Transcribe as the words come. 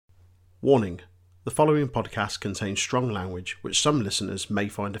Warning: the following podcast contains strong language which some listeners may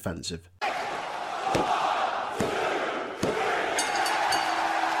find offensive.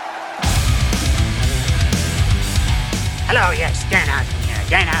 Hello, yes, Danhausen here.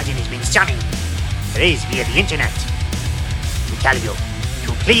 Danhausen has been summoned, raised via the internet, to tell you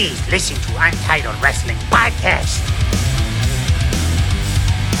to please listen to Untitled Wrestling Podcast.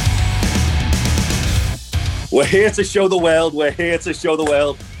 We're here to show the world. We're here to show the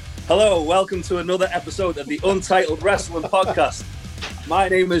world. Hello, welcome to another episode of the Untitled Wrestling Podcast. My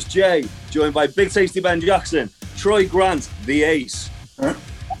name is Jay, joined by Big Tasty Ben Jackson, Troy Grant, the Ace. Huh?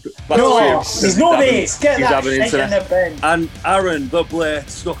 No, he's not the Ace. Get that shit in the bin. And Aaron, the Blair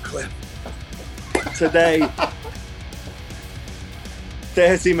Sutcliffe. Today,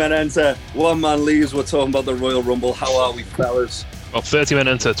 30 men enter, 1 man leaves. We're talking about the Royal Rumble. How are we, fellas? Well, 30 men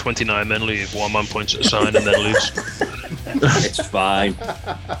enter, 29 men leave, 1 man points at a sign and then leaves. It's fine.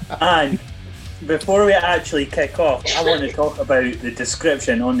 And before we actually kick off, I want to talk about the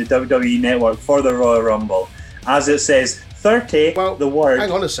description on the WWE Network for the Royal Rumble. As it says, 30, the word...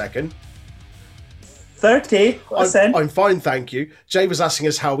 Hang on a second. 30, listen. I'm fine, thank you. Jay was asking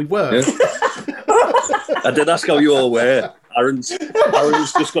us how we were. Yeah. I did ask how you all were. Aaron's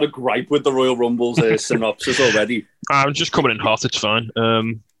just got a gripe with the Royal Rumble's synopsis already. I'm just coming in hot, it's fine.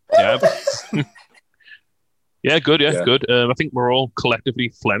 Yeah. Yeah, good, good. I think we're all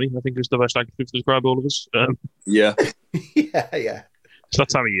collectively phlegmy, I think is the best adjective to describe all of us. Yeah. Yeah. It's that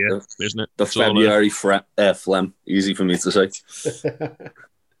time of year, isn't it? The February phlegm. Easy for me to say.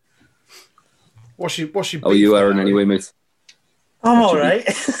 What's your How are you, Aaron, anyway, mate? I'm all right.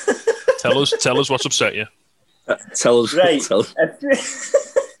 Tell us what's upset you. Tell us. Right.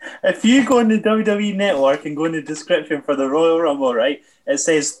 If you go on the WWE Network and go in the description for the Royal Rumble, right, it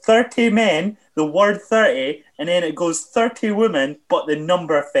says 30 men, the word 30, and then it goes 30 women, but the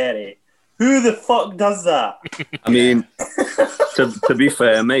number 30. Who the fuck does that? I mean, to be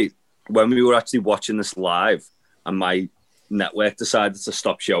fair, mate, when we were actually watching this live and my network decided to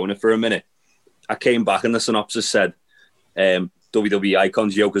stop showing it for a minute, I came back and the synopsis said WWE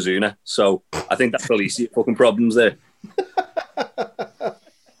Icons Yokozuna. So I think that's the least of your fucking problems there.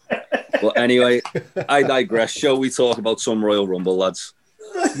 But anyway, I digress. Shall we talk about some Royal Rumble, lads?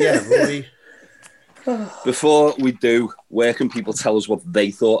 Yeah, really. Before we do, where can people tell us what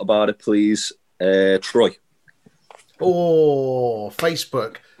they thought about it, please? Troy. Oh,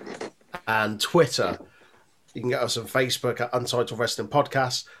 Facebook and Twitter. You can get us on Facebook at Untitled Wrestling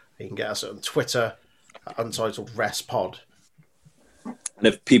Podcast. You can get us on Twitter at Untitled Rest Pod. And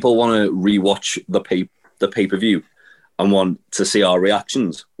if people want to rewatch the pay-per-view and want to see our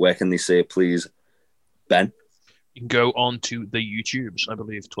reactions, where can they see it, please, Ben? You can go on to the YouTubes, I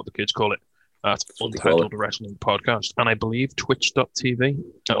believe, it's what the kids call it, at Untitled Wrestling Podcast. And I believe Twitch.tv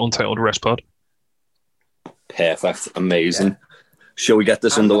at Untitled Rest Pod. Perfect. Amazing. Yeah. Shall we get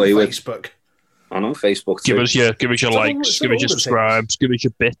this and underway with Facebook? I know, Facebook too. Give us your likes, give us your subscribes, give us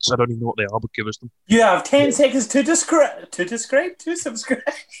your bits. I don't even know what they are, but give us them. You have 10 seconds to subscribe.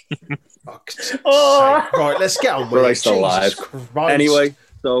 Oh. Right, let's get on with it. Live. Anyway,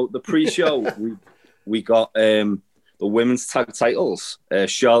 so the pre-show, we got the women's tag titles.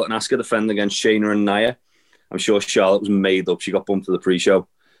 Charlotte and Asuka defend against Shayna and Nia. I'm sure Charlotte was made up. She got bumped to the pre-show.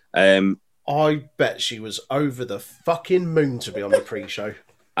 I bet she was over the fucking moon to be on the pre-show.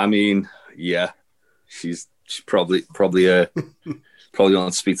 I mean, yeah. She's probably want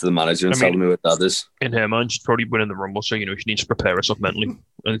to speak to the manager and tell them who that is. In her mind, she's probably winning the Rumble, so she needs to prepare herself mentally.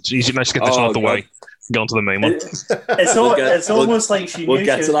 And it's easy, nice to get this out of the way and get on to the main one. It's almost like she. We'll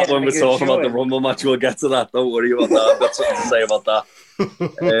get to that when we're talking about the Rumble match. We'll get to that. Don't worry about that. I've got something to say about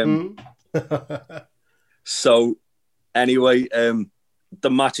that. So, anyway, the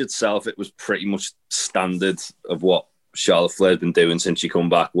match itself, it was pretty much standard of what Charlotte Flair's been doing since she come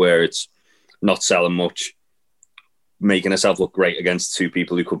back, where it's not selling much, making herself look great against two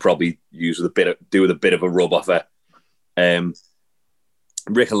people who could probably do with a bit of a rub off her.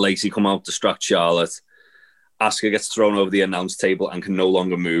 Rick and Lacey come out, distract Charlotte. Asuka gets thrown over the announce table and can no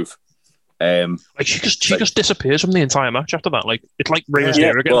longer move. She just disappears from the entire match after that. Like it's like Rey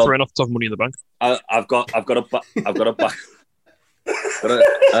Mysterio getting thrown off to have Money in the Bank. I've got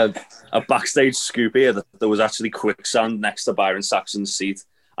a backstage scoop here that there was actually quicksand next to Byron Saxton's seat.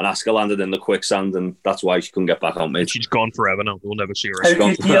 And Asuka landed in the quicksand, and that's why she couldn't get back out, mate. She's gone forever now. We'll never see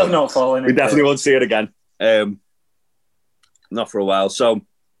her. Not falling. We definitely won't see it again. Not for a while. So,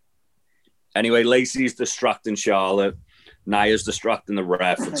 anyway, Lacey's distracting Charlotte. Nia's distracting the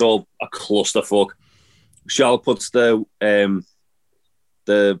ref. It's all a clusterfuck. Charlotte puts the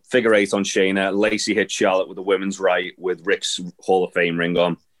figure eight on Shayna. Lacey hits Charlotte with the women's right with Rick's Hall of Fame ring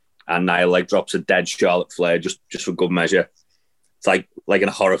on. and Nia leg drops a dead Charlotte Flair just for good measure. It's like in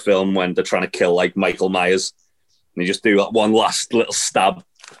a horror film when they're trying to kill like Michael Myers, and you just do like one last little stab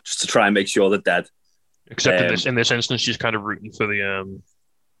just to try and make sure they're dead. Except in this instance, she's kind of rooting for the.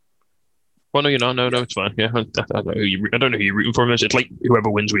 Well, no, you're not. No, it's fine. Yeah, I don't know who you're rooting for. It's like whoever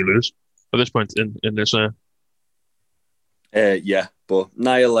wins, we lose. At this point in this. Yeah, but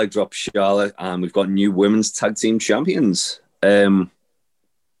Nia leg drops Charlotte, and we've got new women's tag team champions.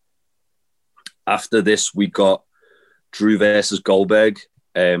 After this, we got Drew versus Goldberg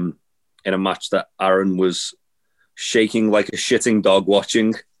in a match that Aaron was shaking like a shitting dog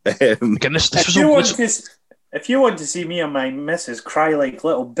watching. Again, if you want to see me and my missus cry like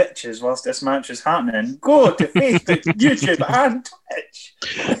little bitches whilst this match is happening, go to Facebook, YouTube, and Twitch.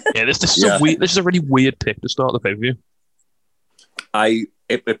 Yeah, this is a really weird pick to start the pay-per-view.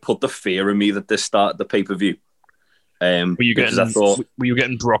 It put the fear in me that this started the pay-per-view. Were you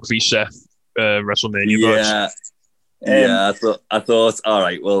getting Brock v Seth WrestleMania vibes? Yeah, I thought, all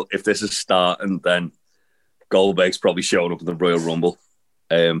right, well, if this is starting, then Goldberg's probably showing up in the Royal Rumble.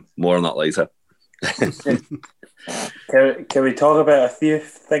 More on that later. Can we talk about a few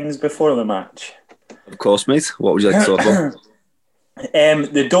things before the match? Of course, mate. What would you like to talk about?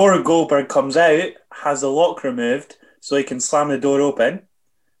 The door Goldberg comes out, has the lock removed, so he can slam the door open.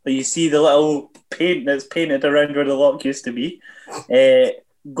 But you see the little paint that's painted around where the lock used to be.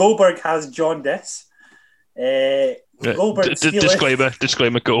 Goldberg has jaundice. Goldberg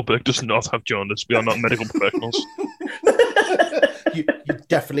disclaimer, Goldberg does not have jaundice. We are not medical professionals. You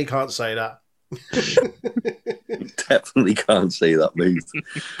definitely can't say that. Definitely can't say that, mate.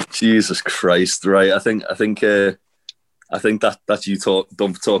 Jesus Christ! Right, I think that's you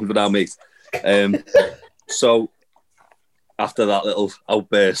done for talking for now, mate. So after that little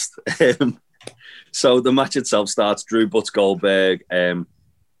outburst, so the match itself starts. Drew butts Goldberg.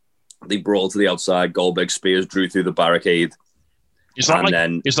 They brawl to the outside. Goldberg spears Drew through the barricade. Is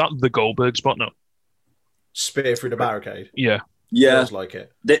that the Goldberg spot now? Spear through the barricade. Yeah. Feels like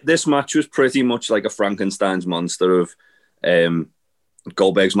it. This match was pretty much like a Frankenstein's monster of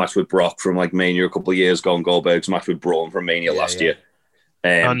Goldberg's match with Brock from like Mania a couple of years ago, and Goldberg's match with Braun from Mania last year.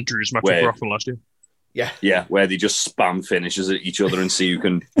 And Drew's match with Brock from last year. Yeah, where they just spam finishes at each other and see who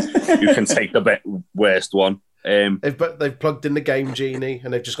can take the worst one. They've plugged in the Game Genie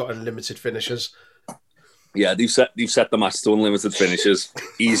and they've just got unlimited finishers. Yeah, they've set the match to unlimited finishes,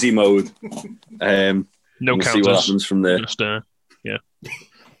 easy mode. No we'll counters. See what happens from there. Just,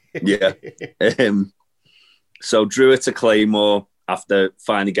 yeah. So Drew hits a Claymore after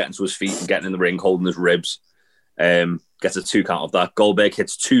finally getting to his feet and getting in the ring, holding his ribs. Gets a 2 count of that. Goldberg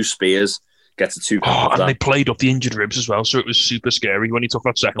hits 2 spears, gets a 2 count of that. And they played up the injured ribs as well, so it was super scary when he took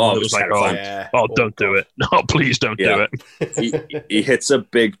that second one. It was like, don't do it. No, please don't do it. He hits a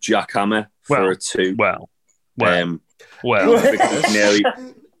big jackhammer for a 2. Well.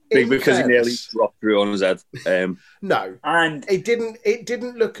 Because he nearly dropped Drew on his head. No, and it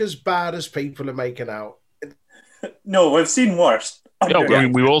didn't look as bad as people are making out. No, we've seen worse. Yeah, I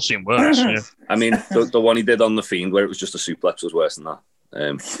mean, we've all seen worse. Yeah. I mean, the one he did on the Fiend, where it was just a suplex, was worse than that.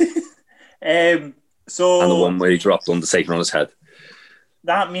 And the one where he dropped Undertaker on his head.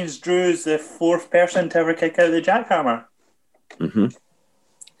 That means Drew is the 4th person to ever kick out the jackhammer. Mm-hmm.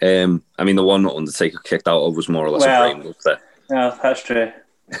 I mean, the one that Undertaker kicked out of was more or less a brain move there. Yeah, that's true.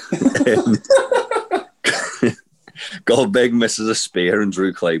 Goldberg misses a spear and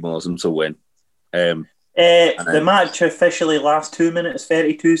Drew claymores him to win. The match officially lasts 2 minutes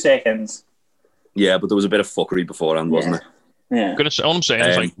 32 seconds. Yeah, but there was a bit of fuckery beforehand, wasn't it? Yeah. All I'm saying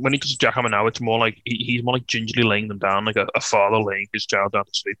is, like, when he does jackhammer now, it's more like he's more like gingerly laying them down, like a father laying his child down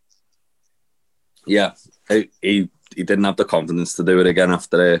to sleep. Yeah, he didn't have the confidence to do it again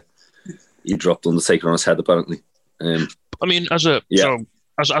after he dropped Undertaker on his head, apparently. I mean, as a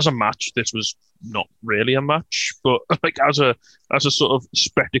match, this was not really a match, but like as a sort of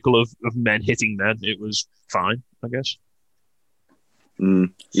spectacle of men hitting men, it was fine, I guess.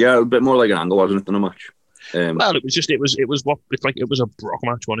 Yeah, a bit more like an angle, wasn't it, than a match? Well, it was a Brock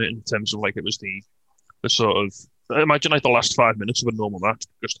match, wasn't it? In terms of like it was the sort of, imagine like the last 5 minutes of a normal match,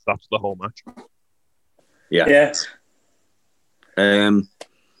 because that's the whole match. Yeah.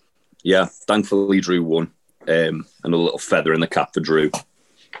 Yeah. Thankfully, Drew won. And a little feather in the cap for Drew,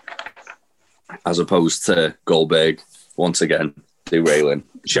 as opposed to Goldberg once again derailing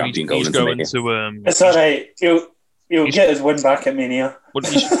champion going into Mania. It's all right. He'll get his win back at Mania. Well,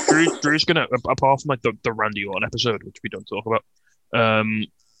 Drew's gonna, apart from like the Randy Orton episode, which we don't talk about,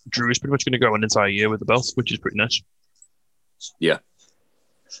 Drew is pretty much going to go an entire year with the belt, which is pretty nice. Yeah,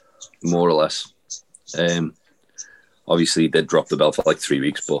 more or less. Obviously, he did drop the belt for like 3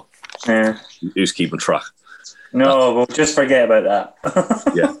 weeks, but Yeah. Who's keeping track? No, we'll just forget about that.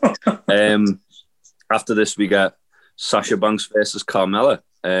 Yeah. After this, we get Sasha Banks versus Carmella.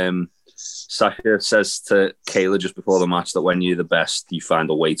 Sasha says to Kayla just before the match that when you're the best, you find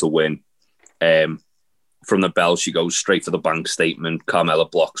a way to win. From the bell, she goes straight for the bank statement. Carmella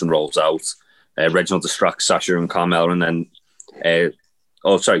blocks and rolls out. Reginald distracts Sasha and Carmella, and then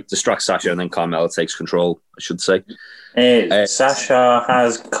distracts Sasha, and then Carmella takes control, I should say. Sasha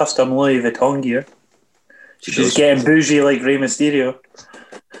has custom Louis Vuitton gear. She's getting bougie like Rey Mysterio.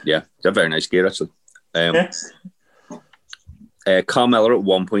 Yeah, it's a very nice gear, actually. Carmella at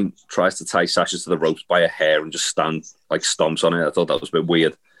one point tries to tie Sasha to the ropes by her hair and just stomps on it. I thought that was a bit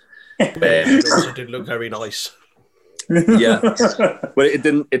weird. It also did look very nice. Yeah, but it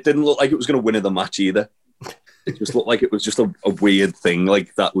didn't look like it was going to win her the match either. It just looked like it was just a weird thing.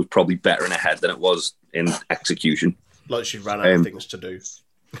 Like that was probably better in her head than it was in execution. Like she ran out of things to do.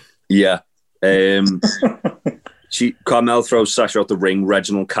 Yeah. Carmel throws Sasha out the ring.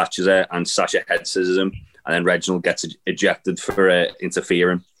 Reginald catches her, and Sasha head scissors him, and then Reginald gets ejected for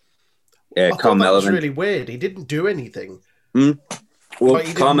interfering. Carmella was really weird. He didn't do anything. Well,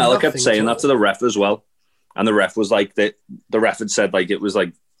 Carmella kept saying that to the ref as well, and the ref was like that. The ref had said like it was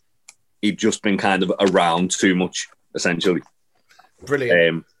like he'd just been kind of around too much, essentially.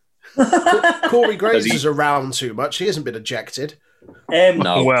 Brilliant. Corey Graves is around too much. He hasn't been ejected.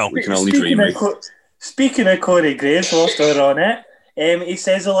 No, well, we can only dream. Speaking of Corey Graves, whilst we're on it, he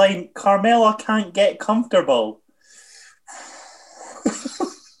says the line, Carmella can't get comfortable.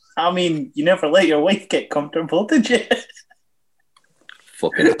 I mean, you never let your wife get comfortable, did you?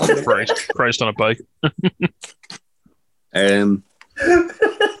 Fucking Christ on a bike.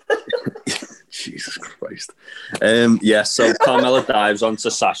 Jesus Christ. So Carmella dives onto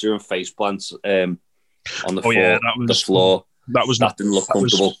Sasha and face plants on the floor. Yeah, that didn't look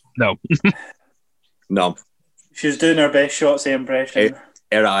comfortable. No. She was doing her best Shotzi impression.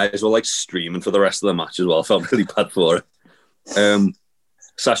 Her eyes were like streaming for the rest of the match as well. I felt really bad for her.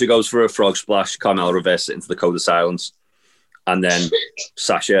 Sasha goes for a frog splash. Carmella reverses it into the code of silence. And then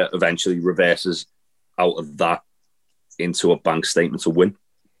Sasha eventually reverses out of that into a bank statement to win.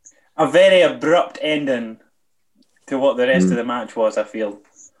 A very abrupt ending to what the rest of the match was, I feel.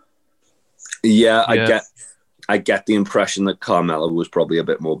 Yeah, I get the impression that Carmella was probably a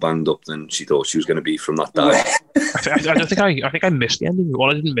bit more banged up than she thought she was going to be from that dive. I think I missed the ending.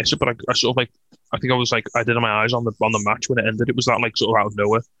 Well, I didn't miss it, but I sort of like. I think I was like I did have my eyes on the match when it ended. It was that like sort of out of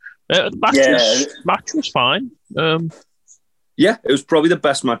nowhere. Match was fine. Yeah, it was probably the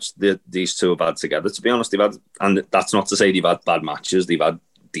best match that these two have had together. To be honest, and that's not to say they've had bad matches. They've had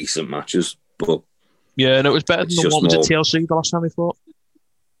decent matches, but and it was better than the one at TLC the last time we fought.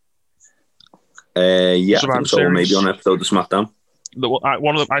 I think so. Maybe on episode of SmackDown.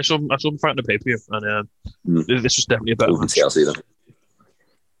 I saw them fighting the pay-per-view, and this was definitely a better match. TLC then.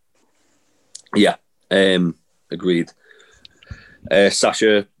 Yeah, agreed.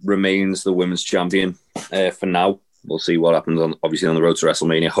 Sasha remains the women's champion for now. We'll see what happens on the road to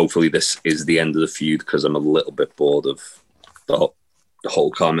WrestleMania. Hopefully, this is the end of the feud because I'm a little bit bored of the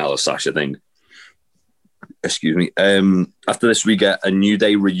whole Carmella Sasha thing. Excuse me. After this, we get a New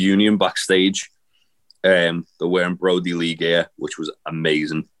Day reunion backstage. They're wearing Brody Lee gear, which was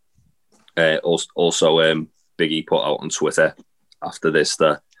amazing. Also, Big E put out on Twitter after this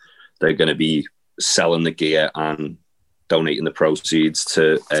that they're going to be selling the gear and donating the proceeds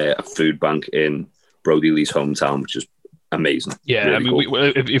to a food bank in Brody Lee's hometown, which is amazing. Yeah, really cool.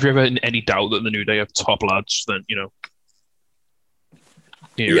 If you're ever in any doubt that the New Day are top lads, then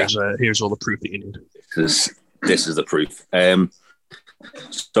here's all the proof that you need. This is the proof.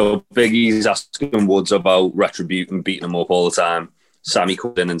 So Big E's asking Woods about Retribution beating him up all the time. Sammy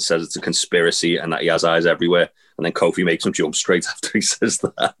comes in and says it's a conspiracy and that he has eyes everywhere. And then Kofi makes him jump straight after he says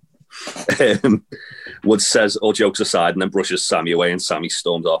that. Woods says, all jokes aside, and then brushes Sammy away and Sammy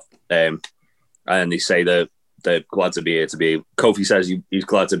storms off. And they say they're glad to be here. Kofi says he's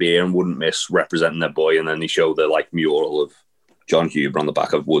glad to be here and wouldn't miss representing their boy. And then they show the mural of John Huber on the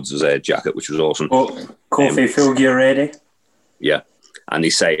back of Woods' jacket, which was awesome. Kofi, full gear ready. Yeah. And they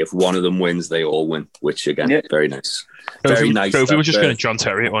say if one of them wins, they all win, which again, very nice. Very nice. Kofi was just going to John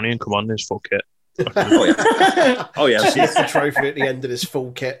Terry it on you and come on his full kit. Oh yeah. See the trophy at the end of his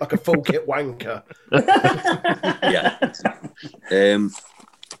full kit, like a full kit wanker. Yeah.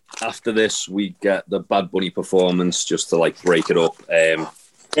 After this, we get the Bad Bunny performance just to break it up.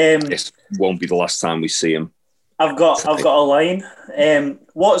 This won't be the last time we see him. I've got a line.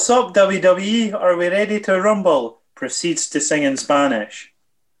 What's up, WWE? Are we ready to rumble? Proceeds to sing in Spanish.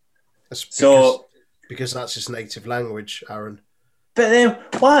 Because that's his native language, Aaron. But then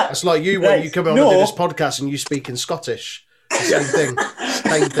what? It's like you when you come on and do this podcast and you speak in Scottish. Same thing.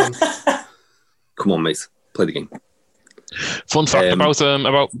 Same thing. Come on, mate. Play the game. Fun fact about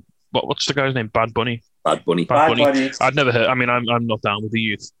what's the guy's name? Bad Bunny. Bad Bunny. I'd never heard. I mean, I'm not down with the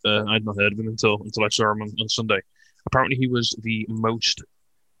youth. I'd not heard of him until I saw him on Sunday. Apparently, he was the most.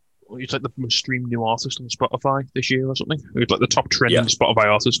 He's like the most streamed new artist on Spotify this year or something. He was like the top trending Spotify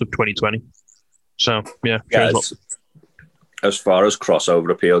artist of 2020. So yeah. As far as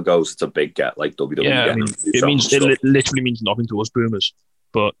crossover appeal goes, it's a big get. Like WWE. Yeah, I mean, it literally means nothing to us boomers,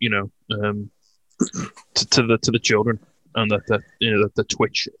 but you know, to the children and the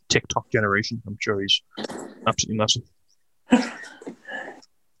Twitch TikTok generation, I'm sure he's absolutely massive.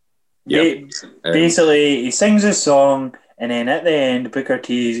 Basically, he sings his song, and then at the end, Booker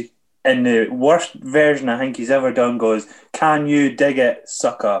T, in the worst version I think he's ever done, goes, "Can you dig it,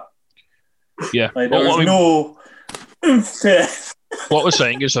 sucker?" Yeah. Like, there's no oomph to it. What we're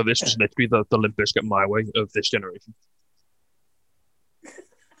saying is that this was literally the Limp Bizkit My Way of this generation.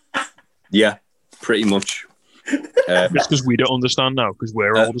 Yeah, pretty much. Just because we don't understand now, because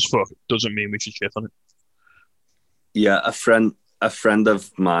we're old as fuck, doesn't mean we should shit on it. Yeah, a friend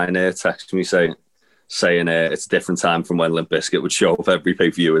of mine texted me saying it's a different time from when Limp Bizkit would show up every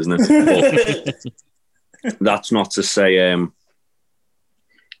pay-per-view, isn't it? But that's not to say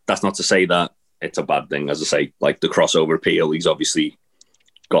that it's a bad thing. As I say, like the crossover appeal, he's obviously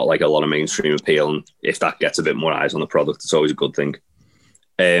got like a lot of mainstream appeal, and if that gets a bit more eyes on the product, it's always a good thing.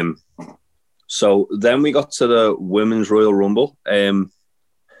 So then we got to the Women's Royal Rumble.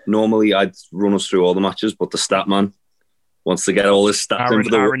 Normally I'd run us through all the matches, but the stat man wants to get all his stats in for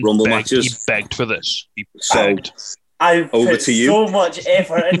the Rumble matches. He begged for this. I've put so much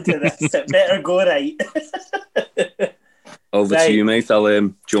effort into this. It better go right. Over to you, mate.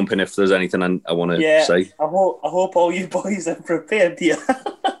 I'll jump in if there's anything I want to say. I hope all you boys are prepared here.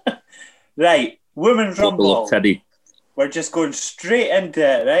 Right, Women's Rumble. Teddy. We're just going straight into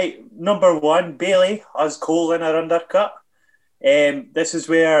it, right? Number 1, Bayley has Cole in her undercut. This is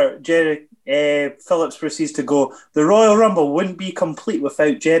where Jerry Phillips proceeds to go, "The Royal Rumble wouldn't be complete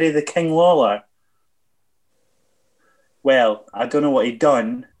without Jerry the King Lawler." Well, I don't know what he'd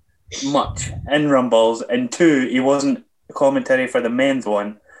done much in Rumbles, and 2, he wasn't a commentary for the men's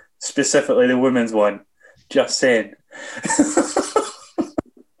one, specifically the women's one. Just saying.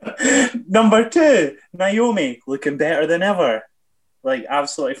 Number 2, Naomi, looking better than ever. Like,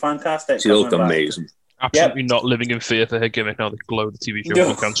 absolutely fantastic. She looked amazing. Absolutely not living in fear for her gimmick now that Glow, the TV show,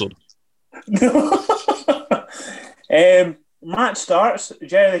 was cancelled. Match starts.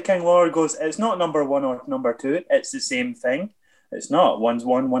 Jerry the King Lawler goes, "It's not number 1 or number 2. It's the same thing. It's not. One's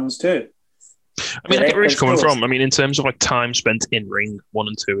 1, one's 2. I mean, I get where he's coming from. I mean, in terms of like time spent in ring, 1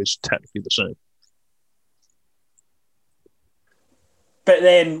 and 2 is technically the same. But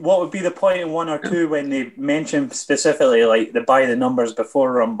then, what would be the point in 1 or 2 when they mention specifically, like, they buy the numbers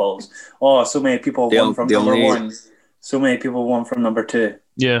before Rumbles? Oh, so many people won from number 1. So many people won from number 2.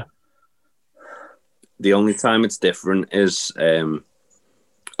 Yeah. The only time it's different is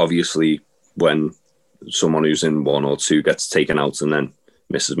obviously when someone who's in 1 or 2 gets taken out and then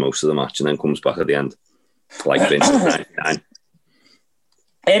misses most of the match and then comes back at the end. Like Vince in 99.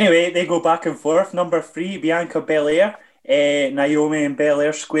 Anyway, they go back and forth. Number 3, Bianca Belair. Naomi and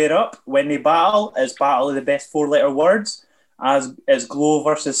Belair square up. When they battle, it's battle of the best 4-letter words, as is Glow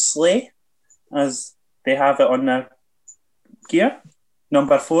versus Slay, as they have it on their gear.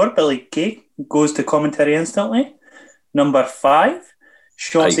 Number 4, Billy Kay goes to commentary instantly. Number 5,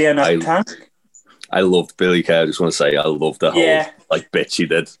 Shotzi in a tank. I loved Billy Kay. I just want to say I loved the whole like bit she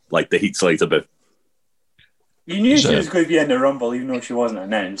did, like the Heath Slater bit. You knew she was going to be in the Rumble, even though she wasn't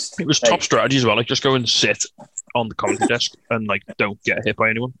announced. It was top strategy as well. Like, just go and sit on the commentary desk and like don't get hit by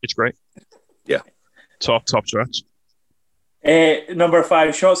anyone. It's great. Yeah, top strats. Number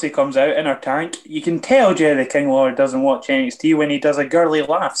 5, Shotzi comes out in her tank. You can tell Jerry the King Lawler doesn't watch NXT when he does a girly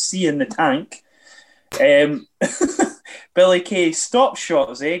laugh, seeing the tank. Billy Kay stops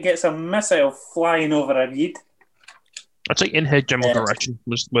Shotzi, gets a missile flying over her head. I'd say in her general direction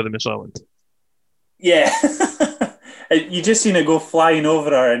was where the missile went. Yeah. You just seen it go flying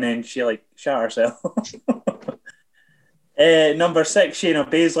over her and then she like shot herself. Number 6, Shayna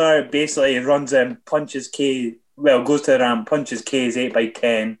Baszler basically runs in, punches Kay, goes to the ramp, punches Kay's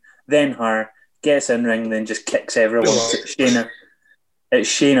 8x10, then her, gets in ring, then just kicks everyone. It's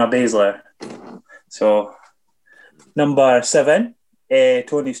Shayna Baszler. So, number 7,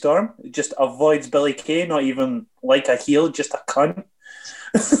 Toni Storm just avoids Billy Kay, not even like a heel, just a cunt.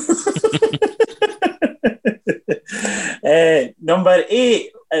 Number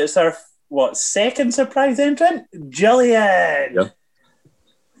 8, it's our second surprise entrant, Jillian.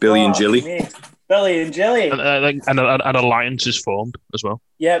 Billy and Jilly. Mate. Billy and Jilly. And an alliance is formed as well.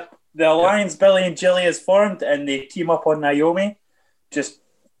 Yep. The alliance Billy and Jilly is formed and they team up on Naomi. Just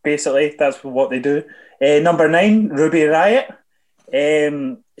basically, that's what they do. Number 9, Ruby Riott.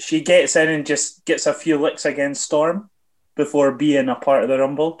 She gets in and just gets a few licks against Storm before being a part of the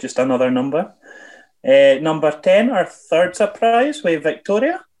Rumble. Just another number. Number 10, our third surprise with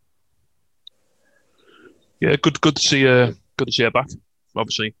Victoria. Yeah, good to see her back.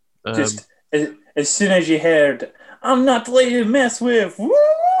 Obviously, Just as soon as you heard, "I'm not the lady to mess with," woo!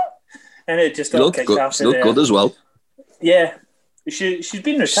 And it just all kicked off. She looked good as well. Yeah, she's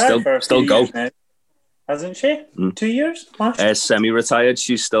been retired for a few years now, hasn't she? 2 years. Semi-retired.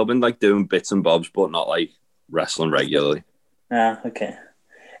 She's still been like doing bits and bobs, but not like wrestling regularly. Okay.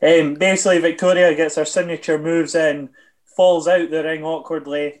 Basically, Victoria gets her signature moves in, falls out the ring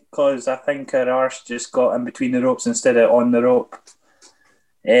awkwardly because I think her arse just got in between the ropes instead of on the rope.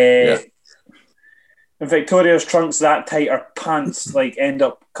 Victoria's trunks that tight, her pants like end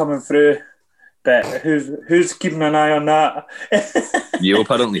up coming through. But who's keeping an eye on that? You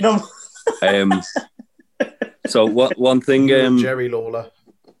apparently. No. So one thing, Jerry Lawler.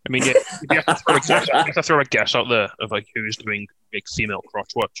 I mean, you have to throw a guess out there of like who's doing big female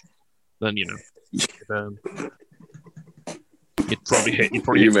crotch watch. Then you'd probably hit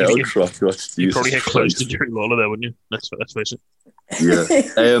close to Jerry Lawler there, wouldn't you? Let's face it. Yeah.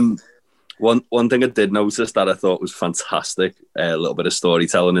 One thing I did notice that I thought was fantastic, a little bit of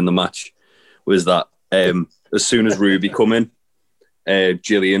storytelling in the match, was that as soon as Ruby come in,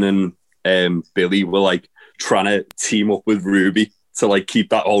 Jillian and Billy were like trying to team up with Ruby to like keep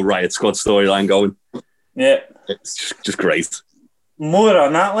that whole Riot Squad storyline going. Yeah. It's just great. More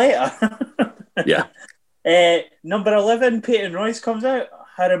on that later. Yeah. Number 11, Peyton Royce comes out.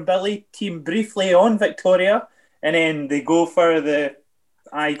 Her and Billy team briefly on Victoria, and then they go for the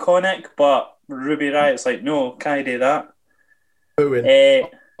iconic, but Ruby Riott's like, no, can't do that. Would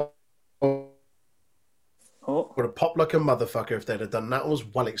have popped like a motherfucker if they'd have done that. I was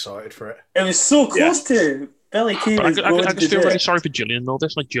well excited for it. It was so close to Billy Kay. I just feel really sorry for Jillian and all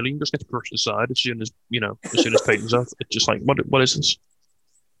this. Like Jillian just gets pushed aside as soon as Peyton's off. It's just like, what is this?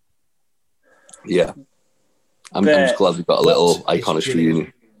 Yeah. I'm just glad we've got a little iconic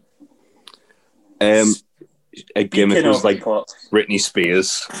reunion. A gimmick was like Britney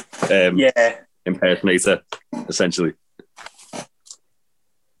Spears impersonator, essentially.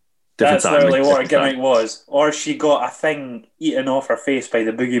 That's literally what a gimmick was. Or she got a thing eaten off her face by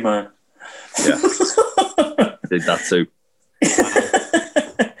the boogeyman. Yeah. Did that too.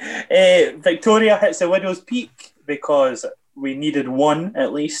 Victoria hits the Widow's Peak because we needed one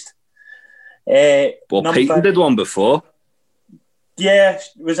at least. Well, Peyton did one before. Yeah,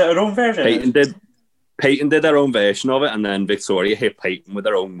 was it her own version? Peyton did her own version of it, and then Victoria hit Peyton with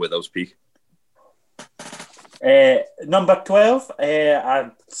her own Widow's Peak. Number 12,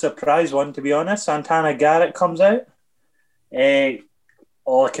 a surprise one to be honest. Santana Garrett comes out.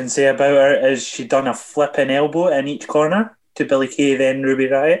 All I can say about her is she done a flipping elbow in each corner to Billy Kay, then Ruby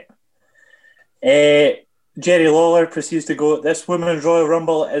Riott. Jerry Lawler proceeds to go, "This women's Royal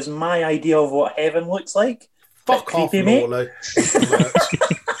Rumble is my idea of what heaven looks like." Fuck off, Lawler.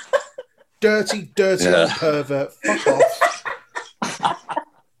 Dirty old pervert. Fuck off.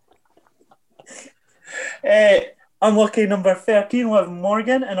 Unlucky number 13 with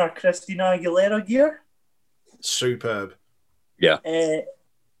Morgan in our Christina Aguilera gear. Superb. Yeah.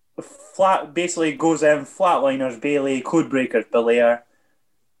 Basically goes in, flatliners Bailey, codebreakers Belair.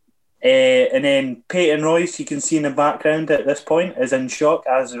 And then Peyton Royce, you can see in the background at this point, is in shock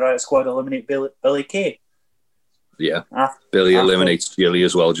as the Riot Squad eliminate Billy Kay. Yeah. Billy eliminates Jilly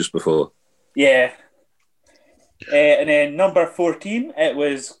as well just before. Yeah. And then number 14, it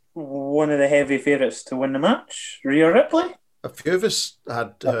was one of the heavy favourites to win the match, Rhea Ripley. A few of us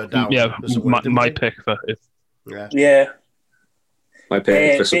had her down. Yeah, my pick for it. Yeah. My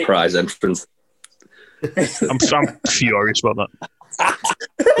pick for surprise entrance. I'm furious about that.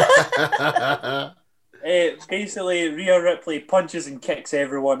 Basically, Rhea Ripley punches and kicks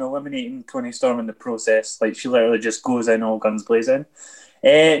everyone, eliminating Toni Storm in the process. Like, she literally just goes in all guns blazing.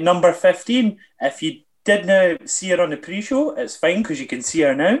 Number 15, if you didn't see her on the pre-show, it's fine because you can see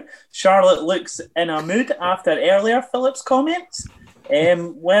her now. Charlotte looks in a mood after earlier Phillips' comments.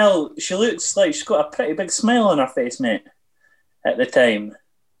 Well, she looks like she's got a pretty big smile on her face, mate, at the time.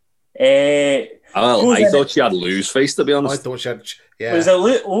 I thought she had lose face, to be honest. I thought she had, yeah. Was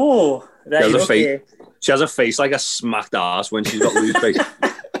it oh, right, she has a face like a smacked ass when she's got lose face.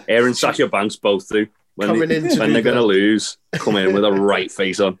 Her and Sasha Banks both do. When they're going to lose, come in with a right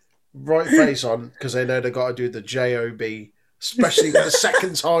face on. Right face on, because they know they've got to do the JOB especially the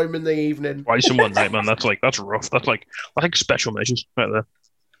second time in the evening. Twice in one night, man. That's rough. That's like special measures right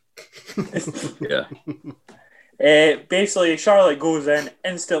Yeah. there. Basically, Charlotte goes in,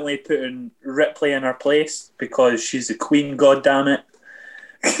 instantly putting Ripley in her place because she's the queen, goddammit.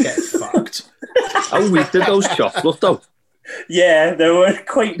 Get fucked. How weak did those chops look, though? Yeah, they were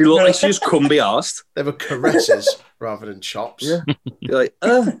quite... You look like she just couldn't be asked. They were caresses rather than chops. Yeah. You're like,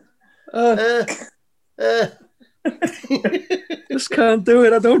 just can't do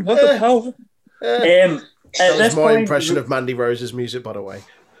it. I don't have the power. That At was this my point, impression of Mandy Rose's music, by the way.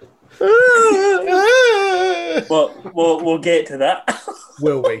 We'll get to that.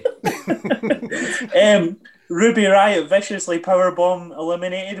 Will we? Ruby Riott viciously powerbomb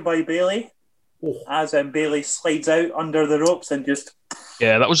eliminated by Bailey, Oh. as Bailey slides out under the ropes and just...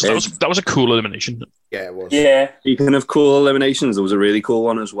 Yeah, that was a cool elimination. Yeah, it was. Yeah. Speaking of cool eliminations, there was a really cool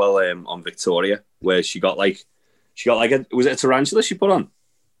one as well on Victoria, where she got like was it a tarantula she put on?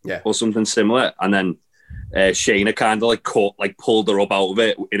 Yeah. Or something similar. And then Shayna kind of pulled her up out of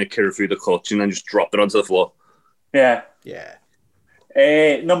it in a carry through the clutch and then just dropped her onto the floor. Yeah. Yeah.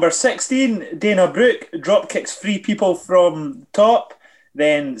 Number 16, Dana Brooke drop kicks 3 people from top,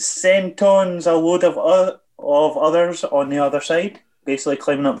 then sentons a load of others on the other side, basically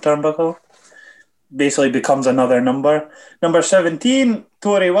climbing up turnbuckle. Basically becomes another number. Number 17,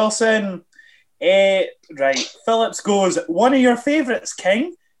 Tori Wilson. Right, Phillips goes, one of your favourites,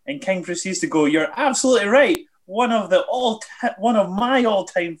 King, and King proceeds to go, you're absolutely right. One of my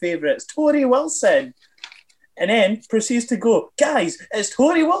all-time favourites, Tori Wilson. And then proceeds to go, guys, it's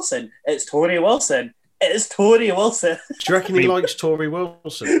Tori Wilson. It's Tori Wilson. It's Tori Wilson. Do you reckon he likes Tori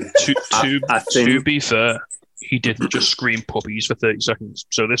Wilson? To be fair, he didn't just scream puppies for 30 seconds.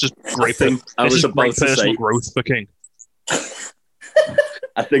 So this is great. This is great personal growth for King.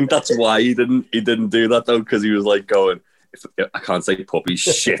 I think that's why he didn't do that though, because he was like going, I can't say puppies.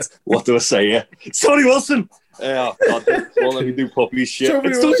 Shit, what do I say here? It's Tori Wilson. Oh God, won't let me do puppies. Shit,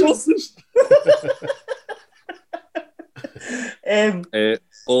 it's Tori Wilson.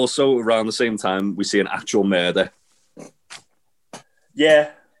 Also, around the same time, we see an actual murder.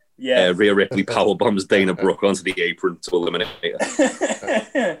 Yeah. Rhea Ripley powerbombs Dana Brooke onto the apron to eliminate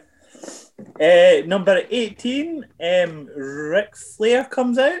her. Number 18, Ric Flair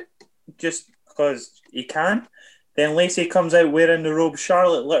comes out just because he can. Then Lacey comes out wearing the robe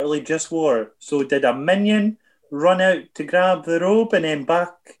Charlotte literally just wore. So did a minion run out to grab the robe and then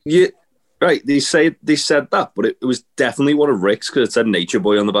back? Yeah. Right, they said that, but it was definitely one of Rick's because it said Nature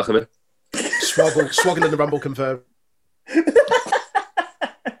Boy on the back of it. Swagging in the Rumble confirmed. I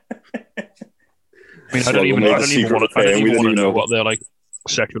mean, I don't even want to know what their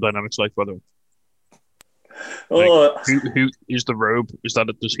sexual dynamics like, by the way. Who is the robe?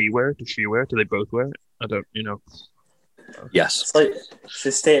 Does he wear it? Does she wear it? Do they both wear it? I don't, Yes. It's like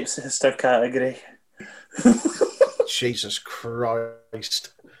the stepsister category. Jesus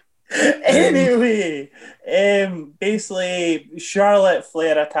Christ. Anyway, basically, Charlotte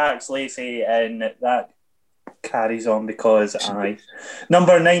Flair attacks Lacey, and that carries on because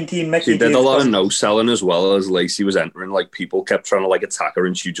number 19, Mickey. She did a lot of no selling as well as Lacey was entering. Like people kept trying to attack her,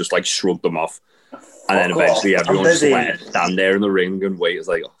 and she just shrugged them off. And then eventually everyone just let her stand there in the ring and wait. It's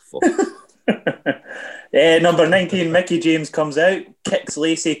like, oh fuck. Number 19, Mickey James comes out, kicks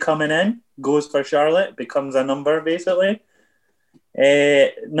Lacey coming in, goes for Charlotte, becomes a number basically.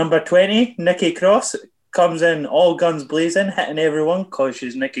 Number 20, Nikki Cross comes in all guns blazing, hitting everyone because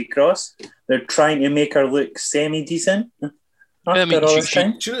she's Nikki Cross. They're trying to make her look semi-decent. She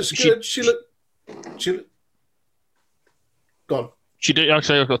looks good. She looked... Go on. She did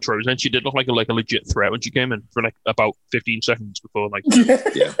actually. I got throws in. She did look like a legit threat when she came in for about 15 seconds before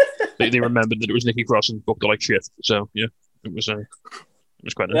yeah. they remembered that it was Nikki Cross and booked her shit. So yeah, it was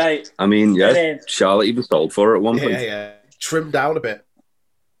quite nice. Right. I mean, yeah, Charlotte even sold for her at one point. Yeah. Trimmed down a bit.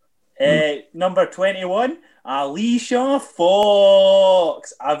 Number 21, Alicia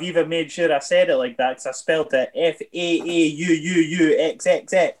Fox. I've even made sure I said it like that because I spelled it FAAUUUXXX.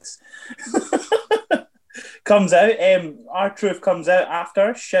 Comes out. R-Truth comes out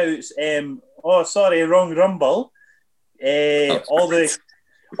after, shouts, "Oh, sorry, wrong Rumble." All the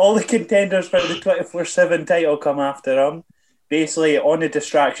contenders for the 24/7 title come after him. Basically, on the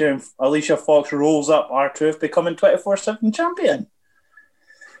distraction, Alicia Fox rolls up R-Truth, becoming 24/7 champion.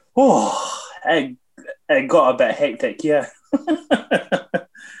 Oh, it got a bit hectic, yeah.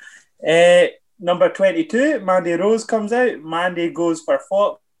 Number 22, Mandy Rose comes out. Mandy goes for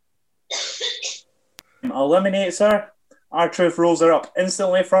Fox. Eliminates her. R-Truth rolls her up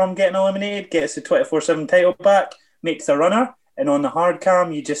instantly from getting eliminated, gets the 24/7 title back, makes a runner, and on the hard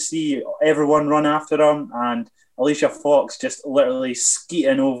cam, you just see everyone run after him, and Alicia Fox just literally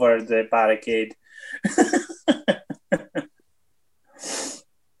skeeting over the barricade.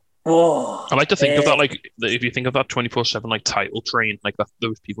 Oh, I like to think of that if you think of that 24/7 title train,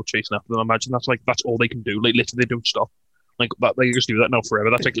 those people chasing after them. Imagine that's all they can do. Literally, they don't stop. That they just do that now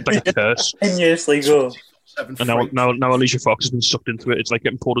forever. That's it's like a curse. Continuously go. And now Alicia Fox has been sucked into it. It's like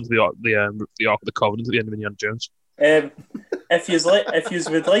getting pulled into the Ark of the Covenant at the end of Indiana Jones. If you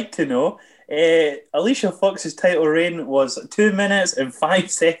would like to know, Alicia Fox's title reign was 2 minutes and 5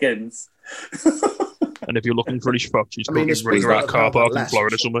 seconds. And if you're looking for Alicia Fox, she's running around a car park in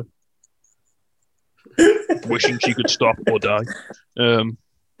Florida somewhere, wishing she could stop or die.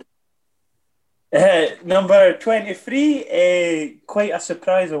 Number 23, quite a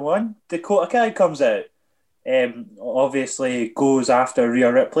surprising one. Dakota Kai comes out. Obviously goes after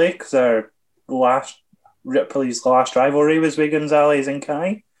Rhea Ripley because Ripley's last rivalry was with Gonzalez and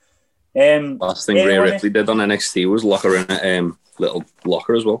Kai. Last thing Rhea Ripley did on NXT was lock her in a little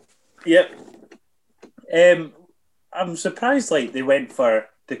locker as well. Yep. I'm surprised they went for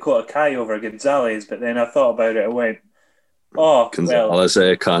Dakota Kai over Gonzalez, but then I thought about it and went, Gonzalez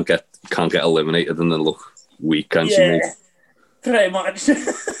can't get eliminated and then look weak, can't she? Mate? Pretty much.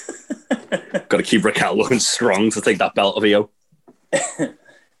 Got to keep Raquel looking strong to take that belt of you.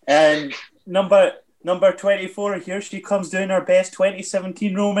 And number 24, here she comes doing her best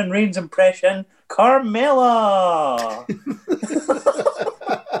 2017 Roman Reigns impression, Carmella.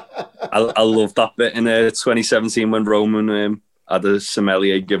 I love that bit in 2017 when Roman had a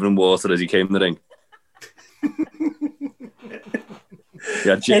sommelier giving him water as he came in the ring.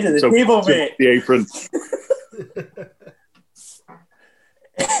 Yeah, head of the table, mate. The apron.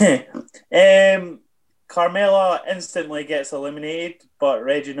 Carmella instantly gets eliminated, but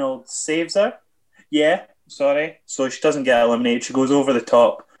Reginald saves her. So she doesn't get eliminated. She goes over the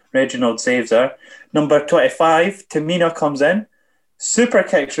top. Reginald saves her. Number 25, Tamina comes in, super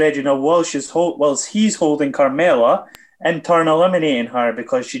kicks Reginald whilst he's holding Carmella, in turn eliminating her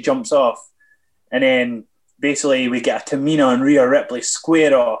because she jumps off. And then basically we get a Tamina and Rhea Ripley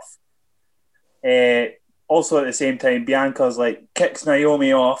square off. Also at the same time, Bianca's kicks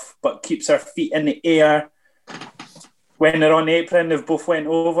Naomi off, but keeps her feet in the air. When they're on the apron, they've both went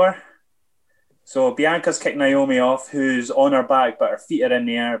over. So Bianca's kicked Naomi off, who's on her back, but her feet are in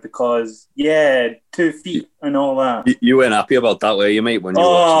the air because, 2 feet and all that. You weren't happy about that, were you, mate, when you were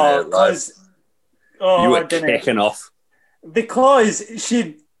watching it live? You were kicking off. Because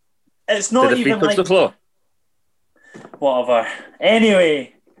it's not even touch the floor? Whatever.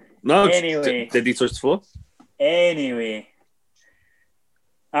 Anyway. Did he touch the floor? Anyway.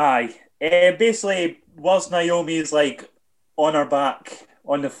 Aye. Basically, whilst Naomi's on her back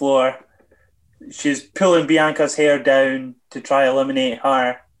on the floor, she's pulling Bianca's hair down to try eliminate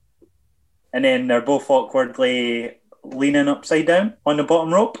her. And then they're both awkwardly leaning upside down on the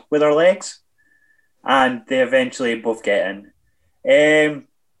bottom rope with her legs. And they eventually both get in.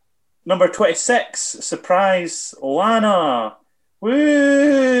 Number 26, surprise, Lana.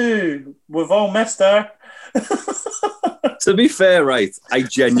 Woo! We've all missed her. To be fair, right, I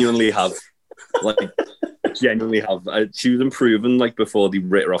genuinely have. She was improving before they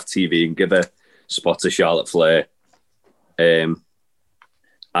writ her off TV and give her spots of Charlotte Flair. And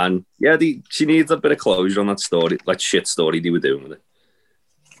yeah, she needs a bit of closure on that story, shit story they were doing with it.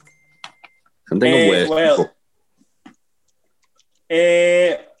 I think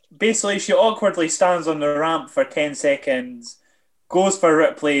basically, she awkwardly stands on the ramp for 10 seconds, goes for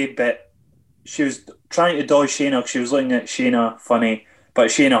Ripley, but she was trying to dodge Shayna because she was looking at Shayna funny, but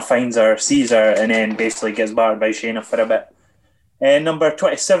Shayna finds her, sees her, and then basically gets battered by Shayna for a bit. Number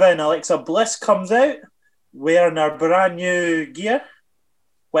 27, Alexa Bliss comes out wearing her brand new gear,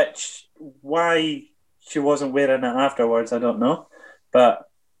 which why she wasn't wearing it afterwards, I don't know. But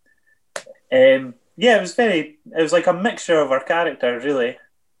it was a mixture of her characters, really.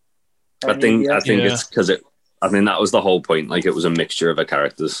 I think it's because that was the whole point. It was a mixture of her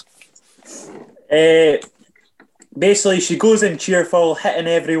characters. Basically, she goes in cheerful, hitting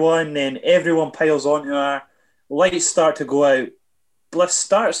everyone, then everyone piles onto her. Lights start to go out. Bliss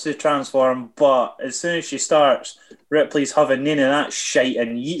starts to transform, but as soon as she starts, Ripley's having none of that shite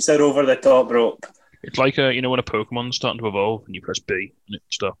and yeets her over the top rope. It's like when a Pokemon's starting to evolve and you press B and it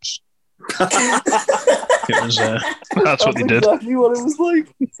stops. That's what they did. Exactly what it was like.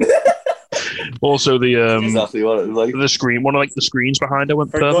 Also, exactly what it was like. The screen, one of the screens behind her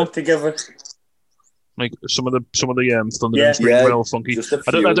went Forgot purple. to give her. Some of the Thunder and Scream were all funky.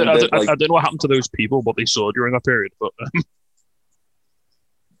 I don't know what happened to those people, what they saw during that period, but.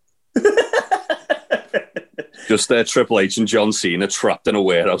 Just Triple H and John Cena trapped in a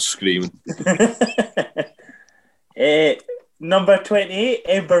warehouse screaming. Number 28,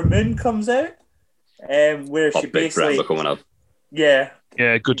 Ember Moon comes out, where she Big basically, Ember coming up. yeah,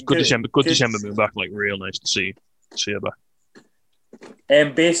 Yeah, good December good- moon back. Like real nice to see her back.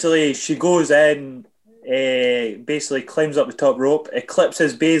 and basically she goes in, basically climbs up the top rope,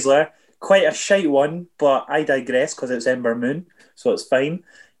 eclipses Baszler, quite a shite one, but I digress because it's Ember Moon, so it's fine.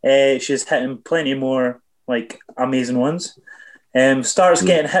 She's hitting plenty more like amazing ones. Starts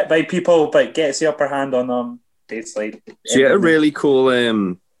getting hit by people, but gets the upper hand on them. Basically, She had a really cool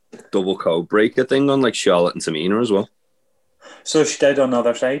double code breaker thing on like Charlotte and Tamina as well. So she did on the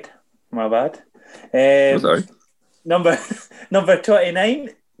other side. My bad. Sorry. Number 29,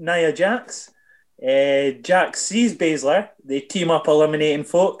 Nia Jax. Jax sees Baszler. They team up eliminating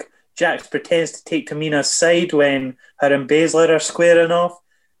folk. Jax pretends to take Tamina's side when her and Baszler are squaring off.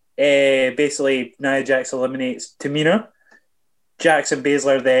 Basically, Nia Jax eliminates Tamina. Jax and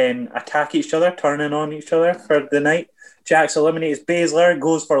Baszler then attack each other, turning on each other for the night. Jax eliminates Baszler,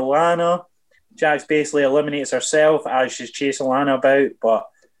 goes for Lana. Jax basically eliminates herself as she's chasing Lana about, but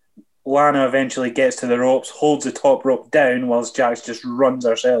Lana eventually gets to the ropes, holds the top rope down whilst Jax just runs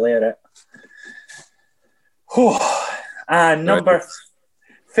herself at it. And number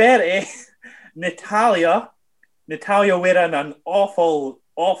 30, Natalia. Natalia wearing an awful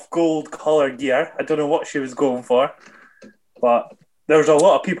off-gold colour gear. I don't know what she was going for, but there's a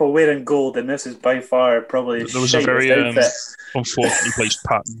lot of people wearing gold, and this is by far probably There was a very outfit. unfortunately placed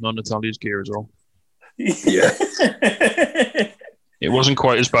pattern on Natalia's gear as well. Yeah. It wasn't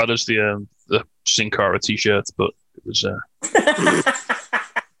quite as bad as the Sin Cara t-shirt, but it was of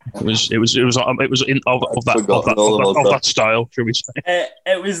that style, shall we say?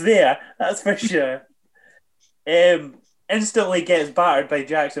 It was there, that's for sure. Instantly gets battered by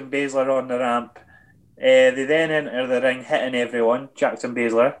Jackson Baszler on the ramp. They then enter the ring, hitting everyone, Jackson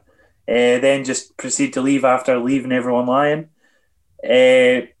Baszler. Then just proceed to leave after leaving everyone lying.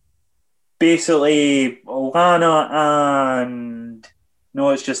 Basically, Lana and...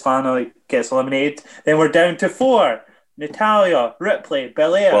 No, it's just Lana that gets eliminated. Then we're down to 4. Natalia, Ripley,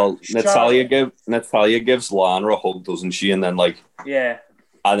 Belair. Well, Charlotte. Natalia gives Lana a hug, doesn't she? And then Yeah.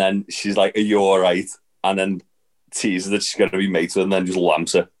 and then she's like, "Are you all right?" And then teases that she's going to be mates with, and then just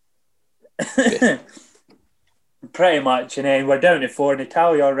lamps her. Pretty much. And then we're down to 4.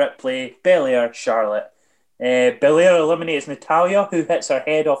 Natalia, Ripley, Belair, Charlotte. Belair eliminates Natalia, who hits her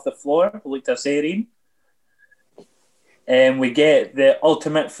head off the floor, like a sarin. And we get the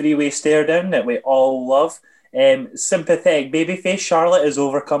ultimate freeway stare down that we all love. Sympathetic babyface Charlotte is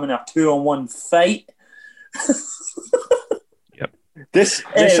overcoming a 2-on-1 fight. Yep. This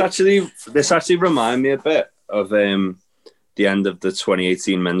actually reminded me a bit of the end of the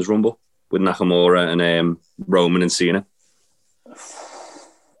 2018 Men's Rumble with Nakamura and Roman and Cena.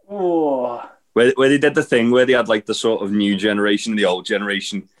 Oh. Where they did the thing where they had like the sort of new generation and the old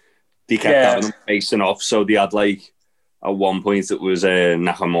generation. They kept having them facing off. So they had like, at one point it was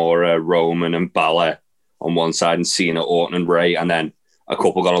Nakamura, Roman and Balor on one side and Cena, Orton and Ray. And then a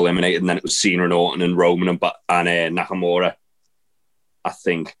couple got eliminated and then it was Cena and Orton and Roman and Nakamura, I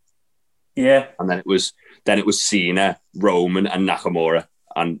think. Yeah. And then it was Cena, Roman and Nakamura.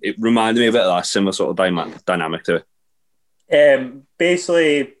 And it reminded me a bit of that similar sort of dynamic to it.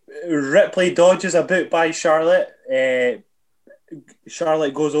 Basically, Ripley dodges a boot by Charlotte.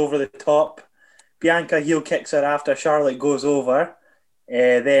 Charlotte goes over the top. Bianca heel kicks her after Charlotte goes over.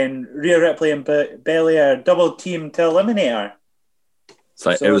 Then Rhea Ripley and Belair double team to eliminate her. It's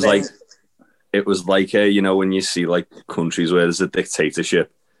like, it was like you know, when you see like countries where there's a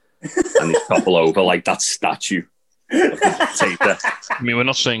dictatorship and they topple over like that statue of the dictator. I mean, we're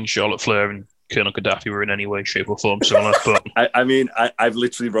not saying Charlotte Flair and Colonel Gaddafi were in any way, shape, or form similar, but I've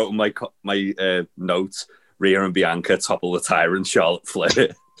literally wrote my notes: Rhea and Bianca topple the tyrant, Charlotte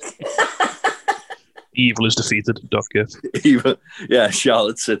Flair. evil is defeated. Duff gift.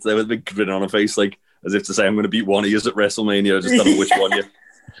 Charlotte sits there with a big grin on her face, like as if to say, "I'm going to beat one of you at WrestleMania. I just don't know which one you."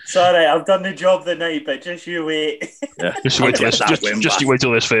 Sorry, I've done the job the night, but just you wait. Yeah, just wait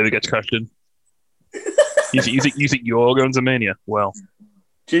till this favour gets cashed in. You think you're going to Mania? Well,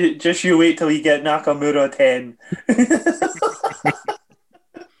 just you wait till you get Nakamura 10.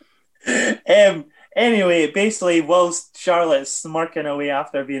 Anyway, basically, whilst Charlotte's smirking away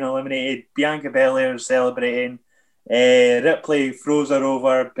after being eliminated, Bianca Belair is celebrating. Ripley throws her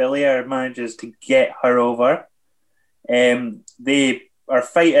over. Belair manages to get her over. They are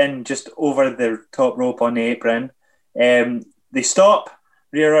fighting just over the top rope on the apron. They stop.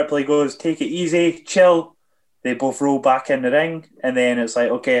 Rhea Ripley goes, "Take it easy, chill." They both roll back in the ring, and then it's like,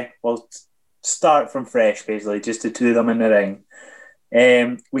 okay, we'll start from fresh, basically, just the two of them in the ring.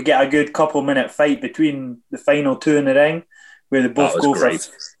 We get a good couple-minute fight between the final two in the ring, where they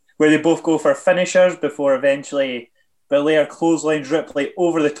both go for finishers before eventually Belair clotheslines Ripley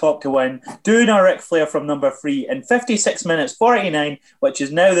over the top to win, doing a Ric Flair from number 3 in 56 minutes 49, which is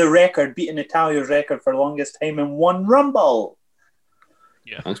now the record, beating Natalia's record for longest time in one Rumble.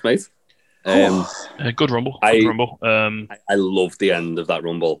 Yeah, thanks, mate. Good Rumble. Good Rumble. I loved the end of that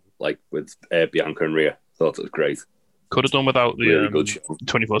Rumble, like with Bianca and Rhea. Thought it was great. Could have done without the Really good show.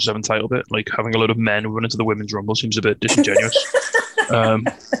 24/7 title bit. Like having a load of men run into the women's Rumble seems a bit disingenuous.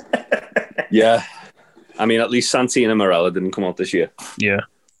 Yeah. I mean, at least Santina Morella didn't come out this year. Yeah.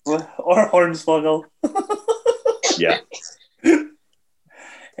 Or Hornswoggle. Yeah.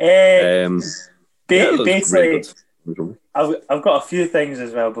 Basically, I've got a few things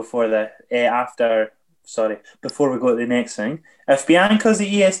as well before we go to the next thing. If Bianca's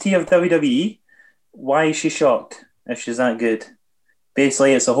the EST of WWE, why is she shocked if she's that good?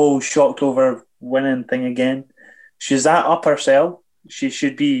 Basically, it's a whole shocked over winning thing again. She's that up herself. She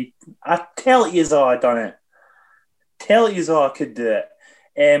should be. I tell you, I done it. Tell you, I could do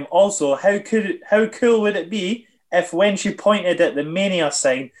it. Also, how cool would it be if when she pointed at the Mania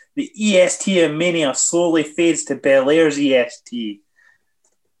sign, the EST of Mania slowly fades to Belair's EST?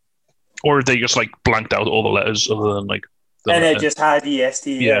 Or they just like blanked out all the letters other than like. And it just had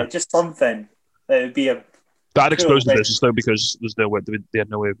EST. Yeah, just something. That would be a. That exposed the business though, because there's no way they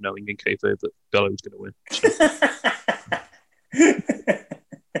had no way of knowing in kayfabe that Bella was going to win. So.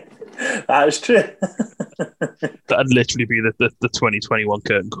 That is true. That'd literally be the 2021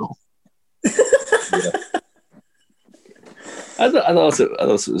 curtain call. Yeah. I thought it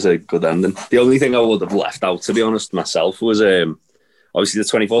was a good ending. The only thing I would have left out, to be honest, myself, was obviously the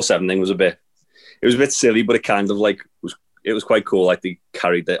 24/7 thing was a bit silly, but it kind of like was quite cool. Like they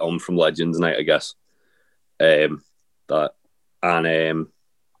carried it on from Legends Night, I guess. I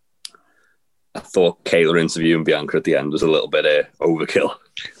thought Kayla interviewing Bianca at the end was a little bit overkill.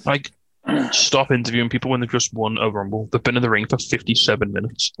 Like, stop interviewing people when they've just won a Rumble. They've been in the ring for 57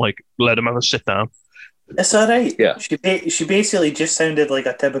 minutes. Like, let them have a sit down. It's all right. Yeah. She basically just sounded like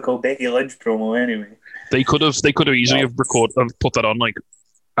a typical Becky Lynch promo anyway. They could have easily have put that on like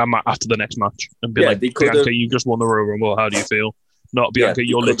after the next match and be like, Bianca, you just won the Royal Rumble. How do you feel? Not Bianca,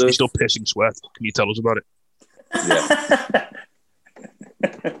 you're literally still pissing sweat. Can you tell us about it?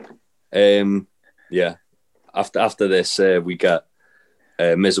 Yeah. Yeah. After this, we got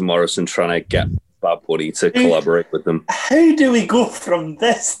Miz and Morrison trying to get Bad Bunny to collaborate with them. How do we go from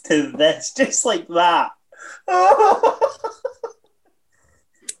this to this, just like that?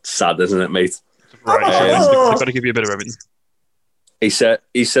 Sad, isn't it, mate? Right. They've got to give you a bit of everything. He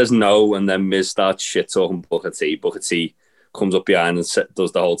says no, and then Miz starts shit talking Booker T. Booker T comes up behind and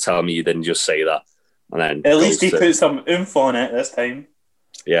does the whole "tell me you didn't just say that," and then at least he put some oomph on it this time.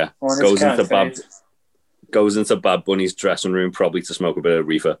 Yeah, goes into Bad Bunny's dressing room probably to smoke a bit of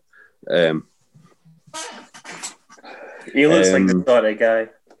reefer. He looks like the sort of guy.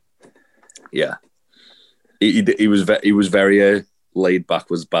 Yeah, he was very laid back.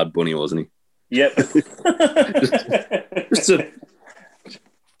 Was Bad Bunny, wasn't he? Yep.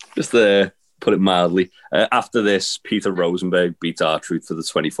 just to put it mildly. After this, Peter Rosenberg beats R-Truth for the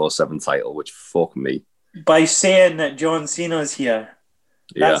 24/7 title, which fuck me. By saying that John Cena's here.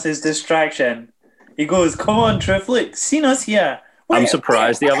 That's his distraction. He goes, "Come on, Truth, look, Cena's here." I'm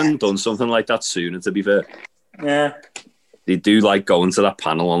surprised they haven't done something like that sooner, to be fair. Yeah. They do like going to that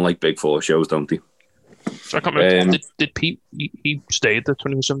panel on like Big Four shows, don't they? So I can't remember. Did Pete, he stayed the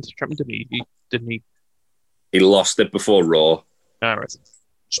 24/7 champion, didn't he? He lost it before Raw. Ah, right.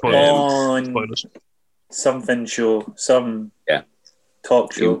 Spoilers. Something show. Some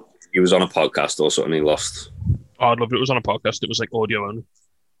talk show. He was on a podcast or something, he lost. Oh, I'd love it. It was on a podcast. It was like audio only.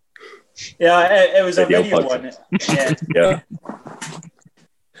 Yeah, it was a video one. Yeah. Yeah.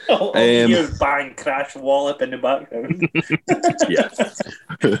 Your bang, crash, wallop in the background. Yeah.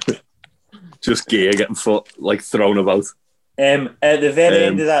 Just gear getting thrown about. At the very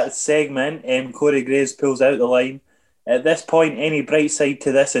end of that segment, Corey Graves pulls out the line. At this point, any bright side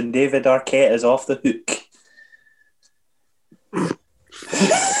to this, and David Arquette is off the hook.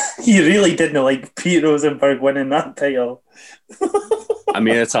 He really didn't like Pete Rosenberg winning that title. I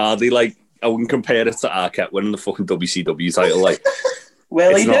mean, it's hardly like I wouldn't compare it to Arquette winning the fucking WCW title. Like,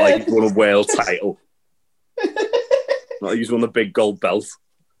 well, it's not like he won a world title. Not like he's won the big gold belt.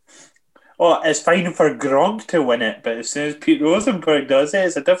 Oh, it's fine for Gronk to win it, but as soon as Pete Rosenberg does it,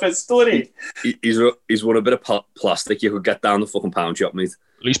 it's a different story. He's won a bit of plastic. You could get down the fucking pound shop, mate.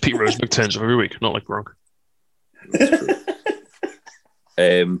 At least Pete Rosenberg turns up every week, not like Gronk.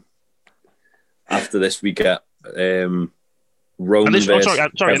 After this, we get Roman And this, versus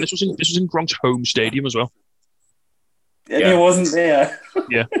sorry, and this was in Gronk's home stadium as well. And Yeah. he wasn't there.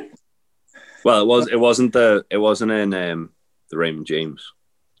 Well, it wasn't in the Raymond James.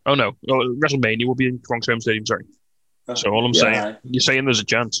 Oh no, WrestleMania will be in Gronk's home stadium. Sorry. So all I'm saying, you're saying there's a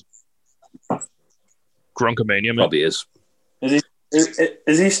chance. Gronkomania, mate. Probably is.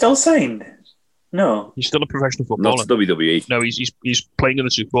 Is he still signed? No. He's still a professional Not footballer. to WWE. No, he's playing in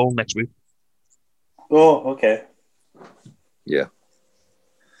the Super Bowl next week. Oh, okay. Yeah.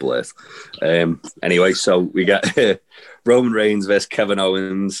 Bless. Anyway, so we got Roman Reigns versus Kevin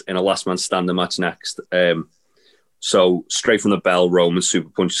Owens in a last man standing match next. So straight from the bell, Roman super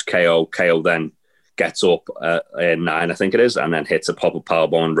punches KO. KO then gets up at 9, I think it is, and then hits a pop-up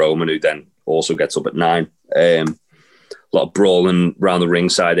powerbomb on Roman, who then also gets up at 9. A lot of brawling around the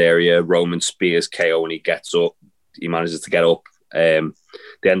ringside area. Roman spears KO and he gets up. He manages to get up. They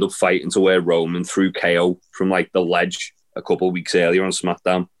end up fighting to where Roman threw KO from like the ledge a couple of weeks earlier on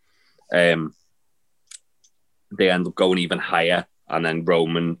SmackDown. They end up going even higher, and then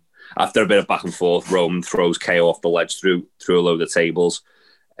Roman, after a bit of back and forth, Roman throws KO off the ledge through a load of tables.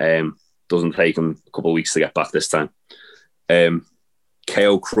 Doesn't take him a couple of weeks to get back this time.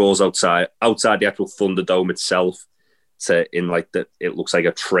 KO crawls outside the actual Thunderdome itself in like it looks like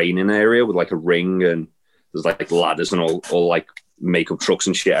a training area with like a ring, and there's like ladders and all like makeup trucks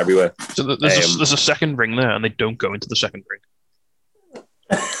and shit everywhere. So there's a second ring there, and they don't go into the second ring.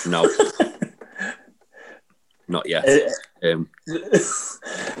 No. Not yet.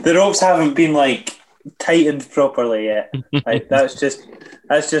 The ropes haven't been like tightened properly yet. Like that's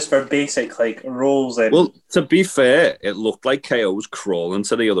just for basic like rolls in. Well, to be fair, it looked like KO was crawling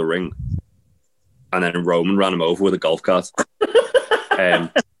to the other ring, and then Roman ran him over with a golf cart.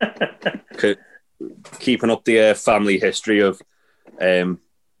 Keeping up the family history of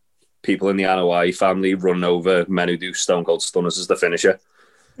people in the Anoa'i family running over men who do Stone Cold Stunners as the finisher.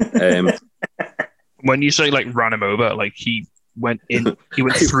 When you say like ran him over, like he went through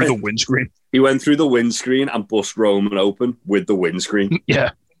the windscreen. He went through the windscreen and bust Roman open with the windscreen. Yeah.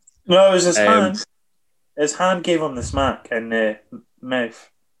 No, it was his hand. His hand gave him the smack in the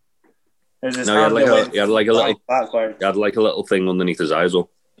mouth. It was his hand. He had like a little thing underneath his eyes.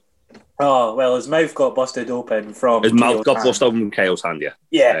 Oh well, his mouth got busted open from his mouth got busted open from KO's hand.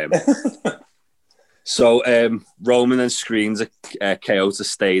 Yeah. So Roman then screams at KO to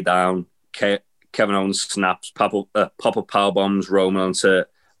stay down. Kevin Owens snaps pop-up power bombs Roman onto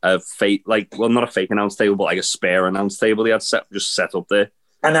a fake, not a fake announce table, but like a spare announce table he had set up there.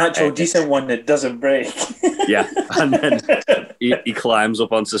 An actual decent one that doesn't break. Yeah, and then he climbs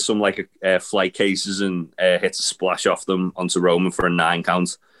up onto some flight cases and hits a splash off them onto Roman for a 9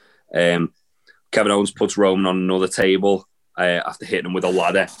 count. Kevin Owens puts Roman on another table after hitting him with a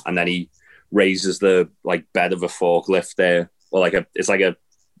ladder, and then he raises the bed of a forklift there, it's like a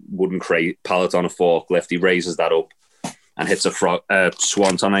wooden crate pallet on a forklift. He raises that up and hits a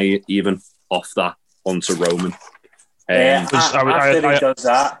swanton even off that onto Roman. After he does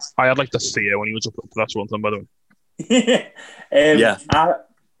that, I had the fear when he was up for that swanton, by the way.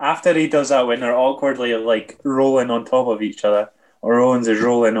 After he does that, when they're awkwardly rolling on top of each other, or Owens is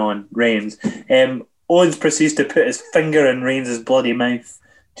rolling on Reigns, Owens proceeds to put his finger in Reigns' bloody mouth.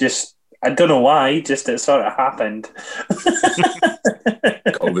 Just, I don't know why, just it sort of happened.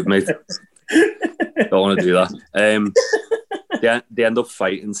 COVID, mate. Don't want to do that. They end up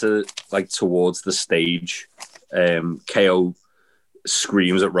fighting towards the stage. KO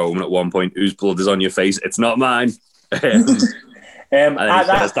screams at Roman at one point, "Whose blood is on your face? It's not mine." And at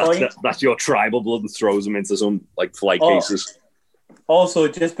that point, that's your tribal blood, and throws him into some flight cases. Also,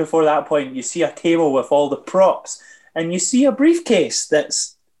 just before that point, you see a table with all the props, and you see a briefcase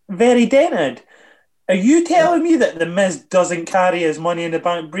that's very dented. Are you telling me that the Miz doesn't carry his Money in the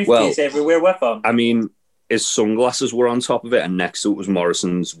Bank briefcase everywhere with him? I mean, his sunglasses were on top of it, and next to it was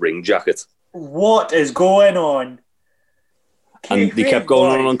Morrison's ring jacket. What is going on? And they kept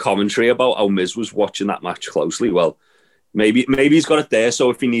going on commentary about how Miz was watching that match closely. Well, maybe he's got it there, so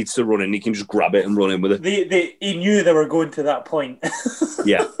if he needs to run in, he can just grab it and run in with it. He knew they were going to that point.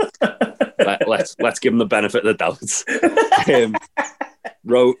 Yeah. Let's give him the benefit of the doubt.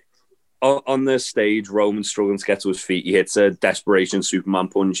 On the stage, Roman struggling to get to his feet. He hits a desperation Superman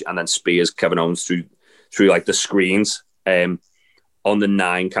punch and then spears Kevin Owens through the screens. On the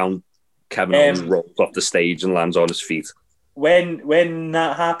 9 count, Kevin Owens rolls off the stage and lands on his feet. When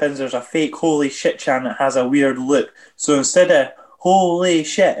that happens, there's a fake holy shit chant that has a weird loop. So instead of holy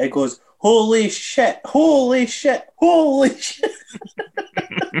shit, it goes holy shit, holy shit, holy shit.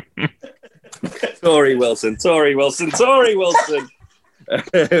 Tori Wilson.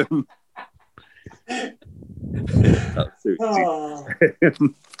 Oh.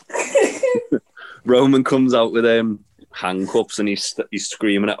 Roman comes out with handcuffs and he's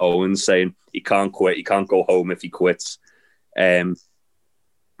screaming at Owens saying he can't quit, he can't go home if he quits.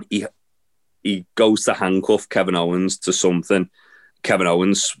 He goes to handcuff Kevin Owens to something. Kevin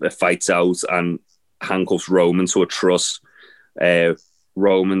Owens fights out and handcuffs Roman to a truss.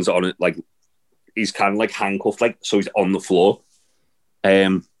 Roman's on it, like he's kind of like handcuffed, like so he's on the floor.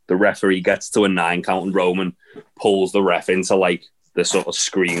 The referee gets to a 9 count and Roman pulls the ref into like the sort of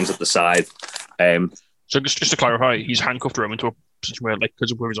screens at the side. So just to clarify, he's handcuffed Roman to a position where, like,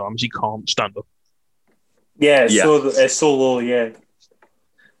 because of where his arms, he can't stand up. Yeah, it's so low, yeah.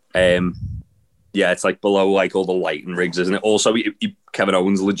 Yeah, it's like below like all the lighting rigs, isn't it? Also, Kevin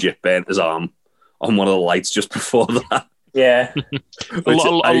Owens legit burnt his arm on one of the lights just before that. Yeah.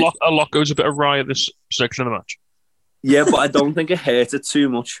 a lot goes a bit awry at this section of the match. Yeah, but I don't think it hurt it too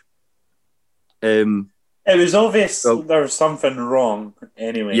much. It was obvious there was something wrong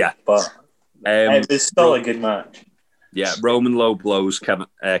anyway. Yeah. But it was still a good match. Yeah, Roman low blows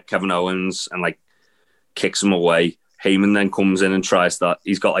Kevin Owens and like kicks him away. Heyman then comes in and tries that.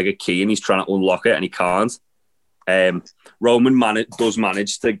 He's got like a key and he's trying to unlock it and he can't. Roman does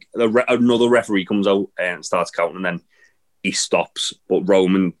manage to. Another referee comes out and starts counting and then he stops. But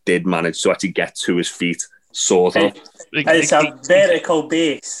Roman did manage to actually get to his feet, sort of. It's a vertical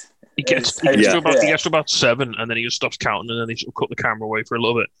base. He gets to about 7 and then he just stops counting and then he sort of cut the camera away for a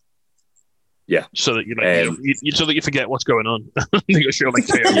little bit. Yeah, so that so that you forget what's going on. You show like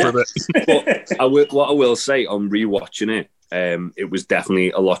for a bit. But what I will say on rewatching it, it was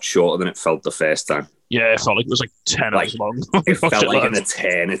definitely a lot shorter than it felt the first time. Yeah, it felt like it was like 10 hours long. It felt like an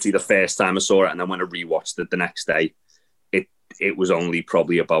eternity the first time I saw it, and then when I rewatched it the next day, it was only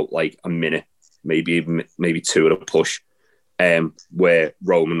probably about like a minute, maybe 2 at a push, where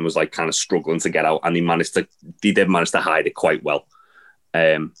Roman was like kind of struggling to get out, and he did manage to hide it quite well.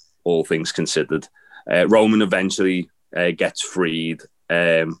 All things considered. Roman eventually gets freed,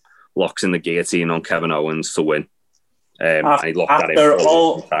 locks in the guillotine on Kevin Owens to win. And he locked that in for a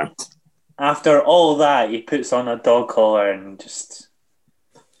long time. After all that, he puts on a dog collar and just...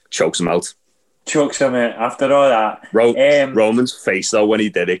 chokes him out. After all that. Roman's face, though, when he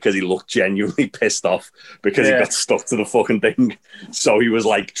did it, because he looked genuinely pissed off because he got stuck to the fucking thing. So he was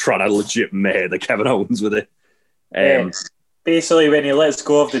like trying to legit murder Kevin Owens with it. Basically, when he lets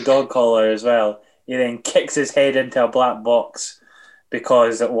go of the dog collar as well, he then kicks his head into a black box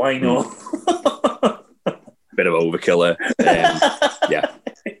because why not? Bit of overkill there. Yeah.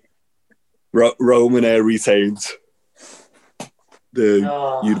 Roman retains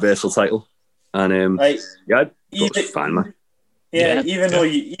the Universal title, and it's fine, man. Yeah, even though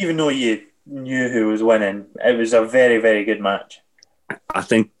you knew who was winning, it was a very, very good match. I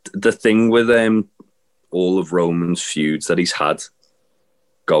think the thing with all of Roman's feuds that he's had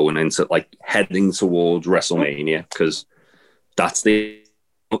going into like heading towards WrestleMania, because that's the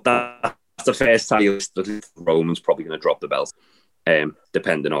first time Roman's probably going to drop the belt,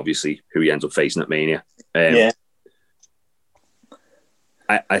 depending obviously who he ends up facing at Mania.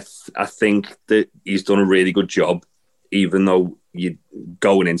 I think that he's done a really good job, even though you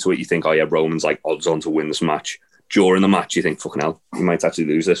going into it you think, oh yeah, Roman's like odds on to win this match. During the match you think, fucking hell, he might actually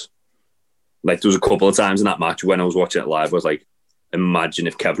lose this. Like, there was a couple of times in that match when I was watching it live, I was like, imagine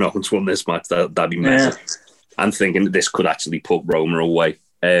if Kevin Owens won this match, that'd be messy. I'm thinking that this could actually put Roman away.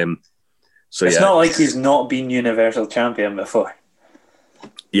 It's not like he's not been Universal Champion before.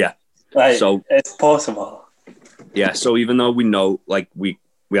 Yeah. Like, so it's possible. Yeah, so even though we know, like, we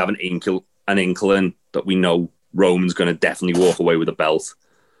have an inkling that we know Roman's going to definitely walk away with the belt,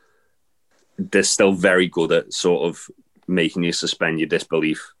 they're still very good at sort of making you suspend your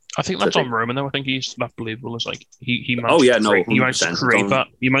disbelief. I think that's on Roman, though. I think he's that believable. It's like he managed to create that.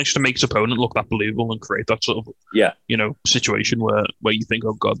 He managed to make his opponent look that believable and create that sort of situation where you think,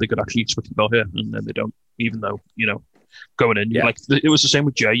 oh god, they could actually switch the belt here, and then they don't. Even though going in, like it was the same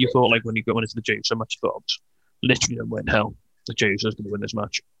with Jay. You thought like when you went into the Jey Uso match, you thought literally no way in hell the Jey Uso is going to win this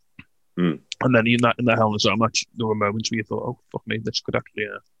match. And then in that Hell in a Cell match, there were moments where you thought, oh fuck me, this could actually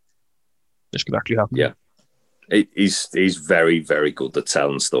happen. Yeah. He's very, very good at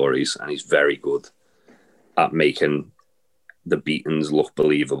telling stories, and he's very good at making the beatings look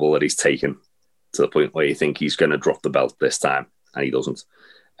believable that he's taken, to the point where you think he's going to drop the belt this time, and he doesn't.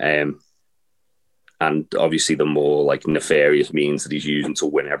 And obviously the more like nefarious means that he's using to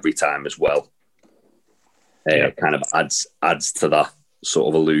win every time as well, kind of adds to that sort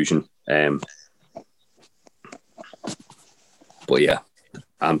of illusion. But yeah,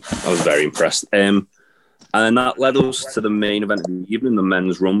 I was very impressed. And then that led us to the main event of the evening, the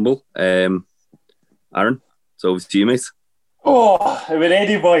Men's Rumble. Aaron, it's over to you, mate. Oh, we're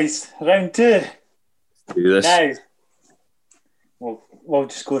ready, boys. Round 2. Do this. Now, we'll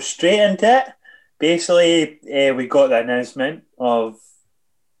just go straight into it. Basically, we got the announcement of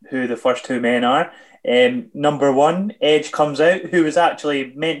who the first 2 men are. Number 1, Edge comes out, who was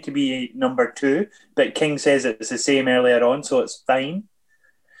actually meant to be number 2, but King says it's the same earlier on, so it's fine.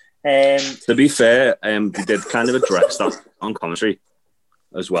 To be fair, they did kind of address that on commentary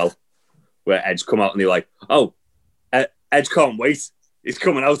as well, where Edge come out and they're like, "Oh, Edge can't wait. He's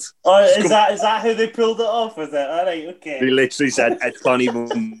coming out." Oh, is that how they pulled it off? Was it? All right, okay. They literally said, "Edge can't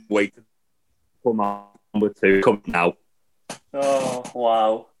even wait to come on number 2. Come now." Oh,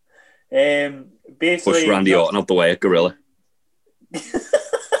 wow. Basically, Push Randy Orton out the way, Gorilla.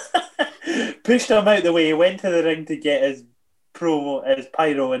 pushed him out the way. He went to the ring to get his promo, his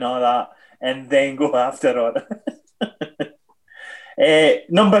pyro, and all that, and then go after Orton.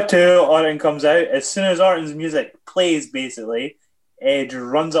 Number 2, Orton comes out. As soon as Orton's music plays, basically, Edge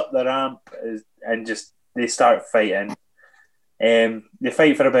runs up the ramp and just they start fighting. They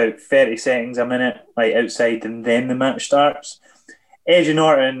fight for about 30 seconds, a minute, like outside, and then the match starts. Edge and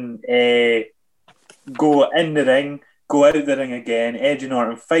Orton go in the ring, go out the ring again. Edge and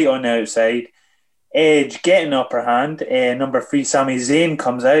Orton fight on the outside. Edge getting the upper hand. Number 3, Sami Zayn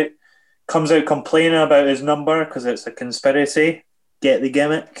comes out complaining about his number because it's a conspiracy. Get the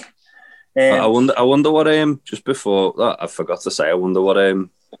gimmick. I wonder what just before that I forgot to say. I wonder what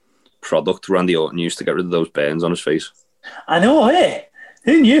product Randy Orton used to get rid of those burns on his face. I know,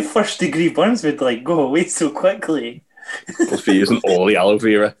 who knew 1st degree burns would go away so quickly? Must be using all the aloe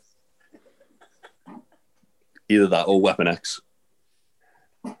vera. Either that or Weapon X.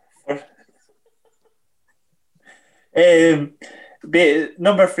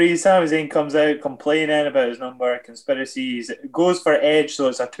 Number 3, Sami Zayn comes out complaining about his number, conspiracies. Goes for Edge, so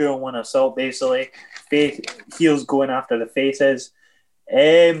it's a 2-on-1 assault, basically. Heels going after the faces.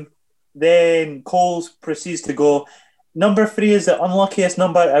 Then Cole proceeds to go. Number 3 is the unluckiest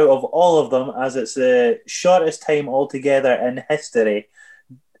number out of all of them, as it's the shortest time altogether in history.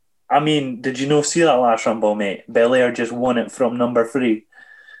 I mean, did you not see that last Rumble, mate? Belair just won it from number 3.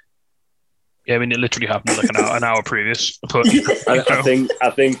 Yeah, I mean, it literally happened like an hour previous. But I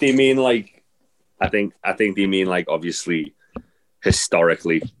think they mean like, I think they mean like obviously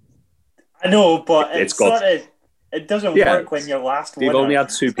historically. I know, but it's got. It doesn't work when you're last. They've only had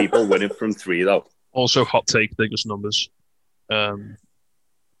 2 people winning from 3 though. Also, hot take, biggest numbers.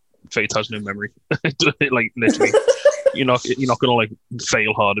 Fate has no memory. Like literally, you're not gonna like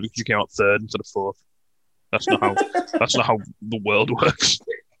fail harder because you came out 3rd instead of 4th. That's not how the world works.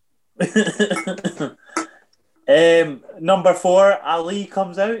 Number 4, Ali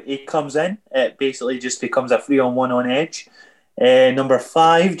comes out. He comes in. It basically just becomes a 3-on-1 on Edge. Number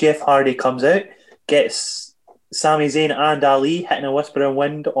 5, Jeff Hardy comes out. Gets Sami Zayn and Ali hitting a whispering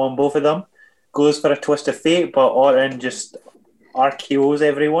wind on both of them. Goes for a twist of fate, but Orton just RKO's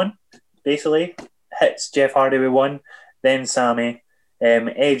everyone. Basically, hits Jeff Hardy with 1, then Sami.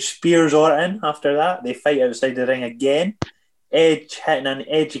 Edge spears Orton after that. They fight outside the ring again. Edge hitting an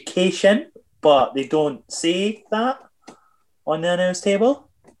education, but they don't say that on the announce table.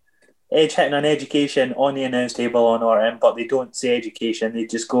 Edge hitting an education on the announce table on Orton, but they don't say education. They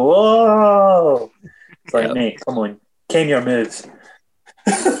just go, "Oh!" It's like, mate, come on, ken your moves.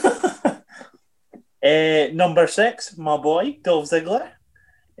 Number 6, my boy, Dolph Ziggler,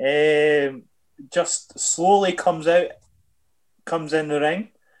 just slowly comes in the ring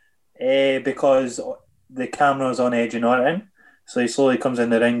because the camera's on Edge and Orton. So he slowly comes in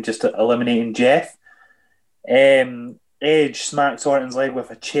the ring, just eliminating Jeff. Edge smacks Orton's leg with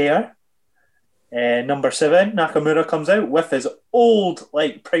a chair. Number 7, Nakamura comes out with his old,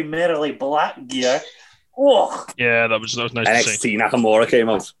 like, primarily black gear. Oh, yeah, that was nice to see. NXT Nakamura came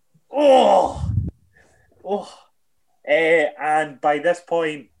out. And by this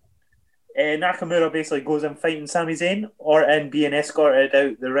point, Nakamura basically goes in fighting Sami Zayn, Orton being escorted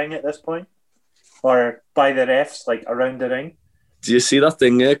out the ring at this point, or by the refs, like around the ring. Do you see that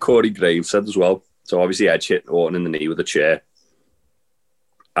thing Corey Graves said as well? So obviously Edge hit Orton in the knee with a chair,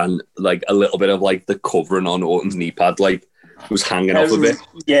 and like a little bit of like the covering on Orton's knee pad like was hanging off a bit.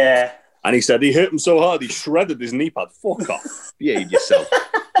 Yeah. And he said he hit him so hard he shredded his knee pad. Fuck off. Behave yourself.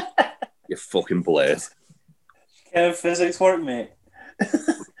 You fucking blade. How physics work, mate?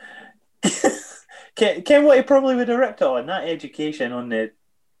 Ken, what he probably would have ripped it on, that education on the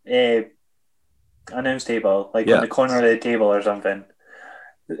announce table, like on the corner of the table or something.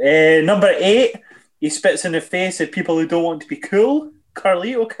 Number 8, he spits in the face of people who don't want to be cool.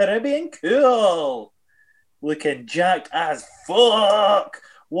 Carlito Caribbean, cool. Looking jacked as fuck.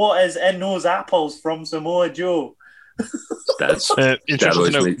 What is in those apples from Samoa Joe? That's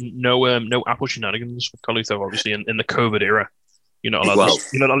Interesting to steroids, know, no Apple shenanigans with Carlito, obviously, in the COVID era. You're not allowed, Well-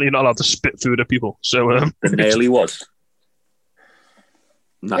 you're not allowed to spit food at people. So, It nearly was.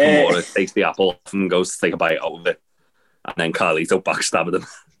 Nakamura takes the apple off and goes to take a bite out of it. And then Carlito backstabbed him.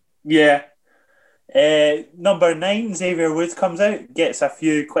 Yeah. Number 9, Xavier Woods comes out, gets a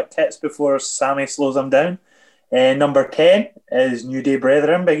few quick hits before Sammy slows him down. Number 10 is New Day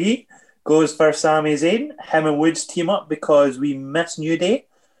Brethren, Big E. Goes for Sami Zayn. Him and Woods team up because we miss New Day.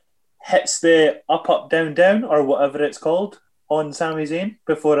 Hits the up, down, down, or whatever it's called, on Sami Zayn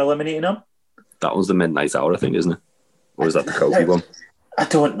before eliminating him. That was the Midnight Hour, I think, isn't it? Or is that the Kofi one? I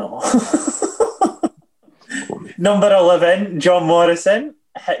don't know. Number 11, John Morrison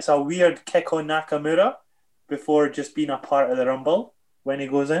hits a weird kick on Nakamura before just being a part of the Rumble when he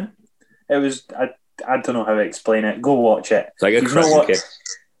goes in. It was, I don't know how to explain it. Go watch it. It's like a If you've not crescent wa- kick.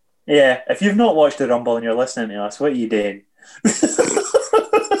 Yeah, if you've not watched the Rumble and you're listening to us, what are you doing? You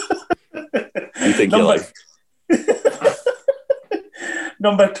think you're like...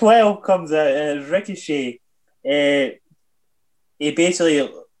 Number 12 comes out and it's Ricochet. He basically...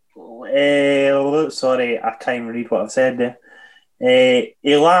 sorry, I can't even read what I've said there.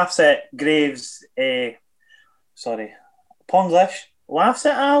 He laughs at Graves... Ponglish laughs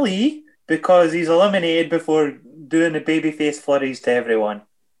at Ali because he's eliminated before doing the babyface flurries to everyone.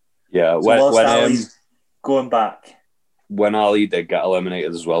 Yeah, So whilst Ali's going back. when Ali did get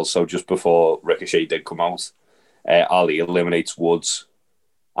eliminated as well, so just before Ricochet did come out, Ali eliminates Woods,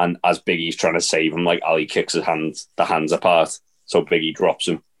 and as Big E's trying to save him, like Ali kicks the hands apart, so Big E drops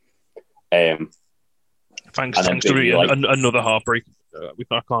him. thanks and then to Big E, another heartbreak.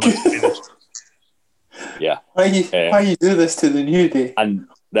 I can't explain this. Yeah, Why you do this to the New Day? and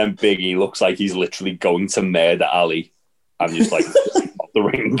then Big E looks like he's literally going to murder Ali, and just like off the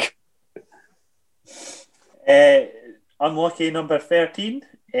ring. Unlucky number 13,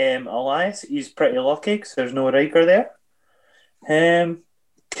 Elias. He's pretty lucky because there's no Riker there.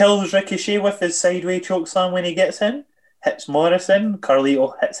 Kills Ricochet with his sideway chokeslam when he gets in. Hits Morrison.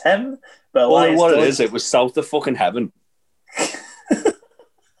 Carlito hits him. But Elias What it does- is, it was south of fucking heaven.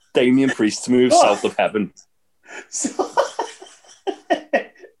 Damian Priest's move south of heaven.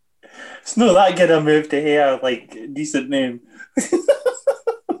 It's not that good a move to hear, like, decent name.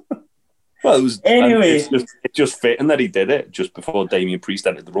 Well, it was Anyway. It's just fitting that he did it just before Damian Priest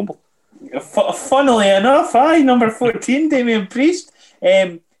entered the Rumble. Funnily enough, number 14, Damian Priest,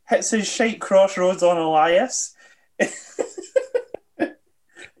 hits his shite crossroads on Elias.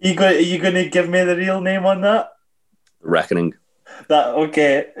 you going to give me the real name on that? Reckoning.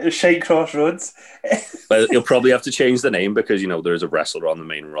 Shite crossroads. But he'll probably have to change the name because, there is a wrestler on the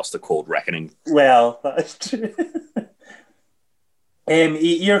main roster called Reckoning. Well, that's true.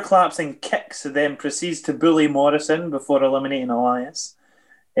 He ear claps and kicks, then proceeds to bully Morrison before eliminating Elias.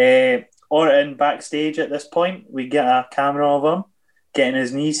 Orton backstage at this point. We get a camera of him getting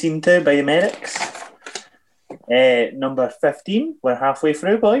his knee seen to by the medics. Number 15. We're halfway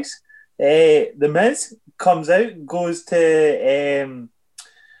through, boys. The Miz comes out, goes to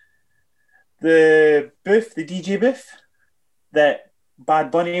the booth, the DJ booth that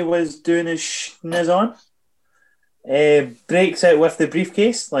Bad Bunny was doing his schniz on. Breaks out with the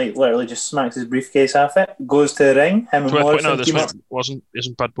briefcase, like literally just smacks his briefcase off it. Goes to the ring. Him and Morrison team up.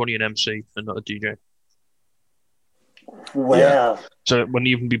 Isn't Bad Bunny an MC and not a DJ? Well, So it wouldn't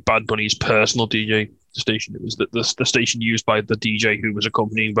even be Bad Bunny's personal DJ station. It was the station used by the DJ who was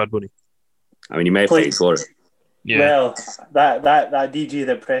accompanying Bad Bunny. I mean, he may have paid for it. Yeah, well, that DJ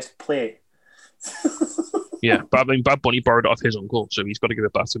that pressed play. yeah. But I mean, Bad Bunny borrowed it off his uncle, so he's got to give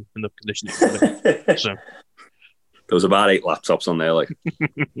it back to him in the condition. So There was about 8 laptops on there, like,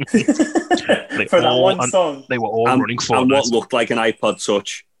 For that one song. they were all running and Fortnite. what looked like an iPod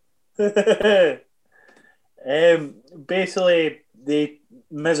Touch. Basically,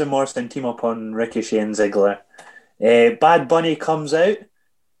 Miz and Morrison team up on Ricochet and Ziggler. Bad Bunny comes out.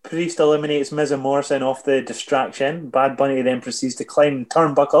 Priest eliminates Miz and Morrison off the distraction. Bad Bunny then proceeds to climb the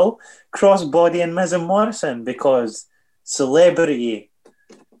turnbuckle, crossbody and Miz and Morrison because celebrity.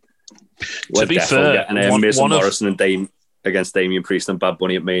 We're be definitely fair, getting Miz and one of- Morrison and against Damian Priest and Bad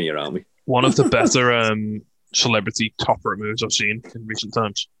Bunny at Mania, aren't we? One of the better celebrity top rope moves I've seen in recent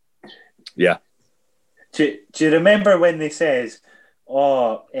times. Yeah. Do you remember when they says,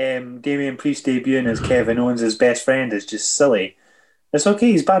 Damian Priest debuting as Kevin Owens' best friend is just silly? It's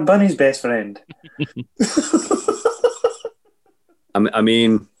okay, he's Bad Bunny's best friend. I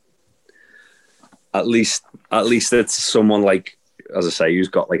mean, at least it's someone like, as I say, who's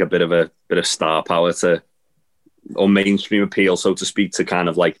got like a bit of star power or mainstream appeal, so to speak, to kind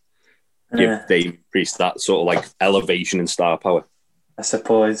of like give Damian Priest that sort of like elevation and star power. I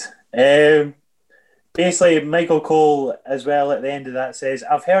suppose. Basically, Michael Cole as well at the end of that says,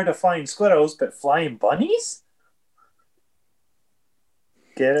 "I've heard of flying squirrels, but flying bunnies?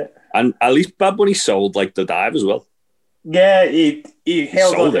 Get it?" And at least Bad Bunny sold like the dive as well. Yeah, he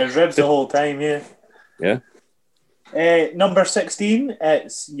held on sold to it. his ribs the whole time, yeah. Yeah. Number 16,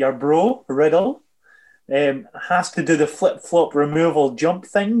 it's your bro, Riddle. Has to do the flip-flop removal jump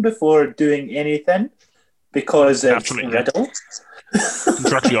thing before doing anything because it's Absolutely, yeah. Riddle.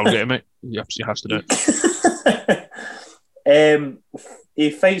 Contractually obligated, mate. He absolutely has to do it.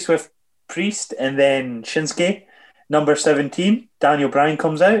 He fights with Priest and then Shinsuke. Number 17, Daniel Bryan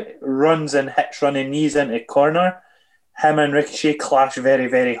comes out, runs and hits running knees into corner. Him and Ricochet clash very,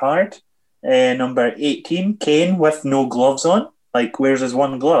 very hard. Number 18, Kane with no gloves on. Like, where's his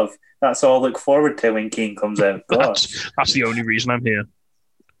one glove? That's all I look forward to when Kane comes out. That's the only reason I'm here.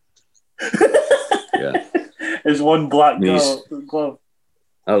 Yeah. There's one black glove.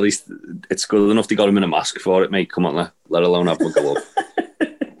 At least it's good enough they got him in a mask for it, mate. Come on, let alone have a glove.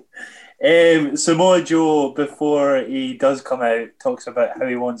 Samoa Joe, before he does come out, talks about how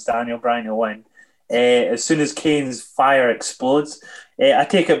he wants Daniel Bryan to win. As soon as Kane's fire explodes, I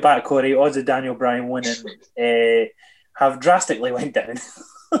take it back, Corey. Odds of Daniel Bryan winning have drastically went down.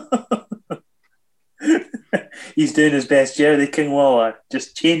 He's doing his best, Jerry King Lawler,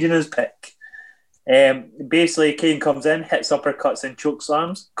 just changing his pick. Basically, Kane comes in, hits uppercuts and choke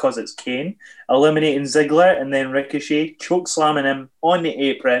slams because it's Kane, eliminating Ziggler and then Ricochet, choke slamming him on the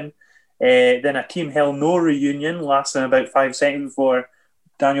apron. Then a Team Hell No reunion lasting about 5 seconds before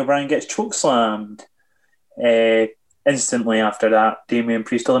Daniel Bryan gets choke slammed. Instantly after that, Damian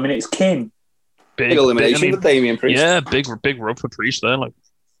Priest eliminates Kane. Big elimination with Damian Priest. Yeah, big rub for Priest there. Like,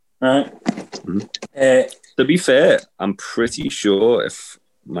 to be fair, I'm pretty sure if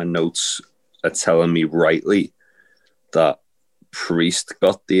my notes are telling me rightly that Priest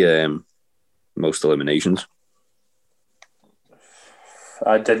got the most eliminations.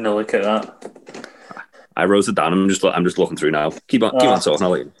 I didn't look at that. I wrote it down. I'm just looking through now. Keep on talking.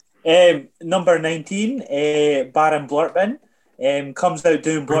 I'll let you. Number 19, Baron Blurtbin comes out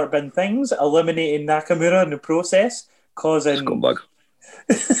doing Blurtbin things, eliminating Nakamura in the process, causing. Scumbag.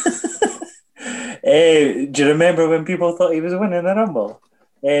 Do you remember when people thought he was winning the Rumble?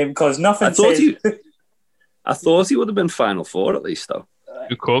 Because nothing. I thought he would have been Final Four at least, though.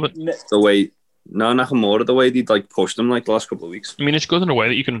 Who Corbin? Nakamura, the way they'd like pushed him like the last couple of weeks. I mean, it's good in a way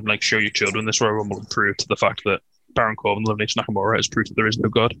that you can like show your children this Royal Rumble and prove to the fact that Baron Corbin eliminates Nakamura is proof that there is no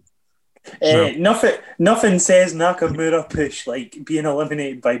God. So. Nothing says Nakamura push like being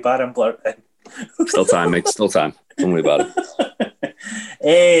eliminated by Baron Blurtbin. Still time, mate. Still time. Don't worry about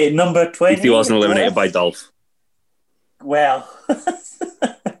it. Number 20. If he wasn't eliminated by Dolph. Well.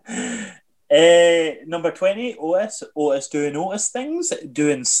 Number 20, Otis. Otis doing Otis things,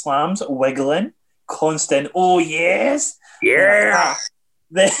 doing slams, wiggling, constant, oh yes! Yeah!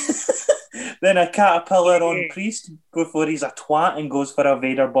 Then a caterpillar on Priest before he's a twat and goes for a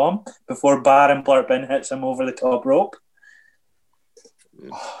Vader bomb before Baron Blurtbin hits him over the top rope.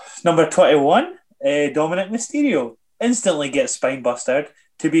 Number 21, Dominic Mysterio. Instantly gets spinebustered.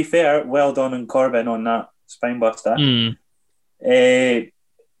 To be fair, well done on Corbin on that spinebuster.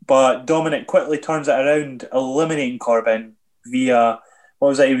 But Dominic quickly turns it around, eliminating Corbin via, what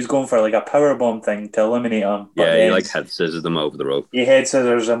was that he was going for, like a powerbomb thing to eliminate him. But yeah, he like head scissors them over the rope. He head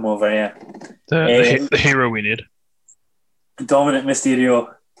scissors him over, yeah. The hero we need. Dominic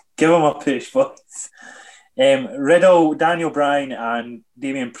Mysterio. Give him a push, boys. Riddle, Daniel Bryan and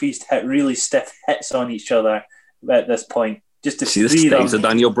Damian Priest hit really stiff hits on each other at this point. Just to see the state of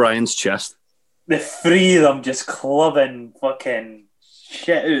Daniel Bryan's chest. The three of them just clubbing fucking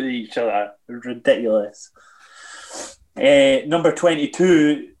shit out of each other. Ridiculous. Number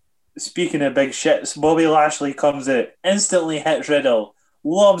 22, speaking of big shits, Bobby Lashley comes out, instantly hits Riddle,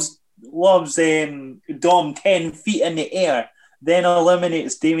 lobs Dom 10 feet in the air, then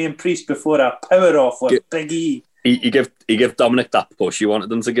eliminates Damian Priest before a power off with Big E. He gave Dominic that push you wanted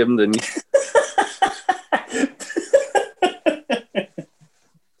them to give him, didn't you?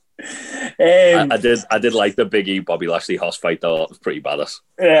 I did like the Big E Bobby Lashley hoss fight though. It was pretty badass.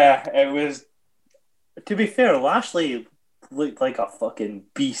 Yeah, it was. To be fair, Lashley looked like a fucking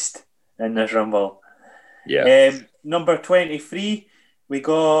beast in this Rumble. Yeah. Number 23, we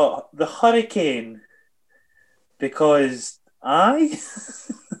got the Hurricane because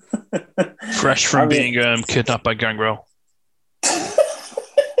fresh from being kidnapped by Gangrel.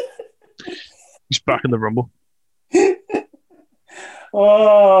 He's back in the Rumble.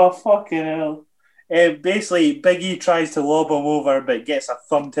 Oh, fucking hell. Basically, Big E tries to lob him over, but gets a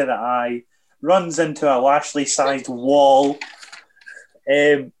thumb to the eye, runs into a Lashley-sized wall,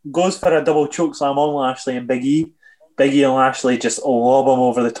 goes for a double chokeslam on Lashley and Big E. Big E and Lashley just lob him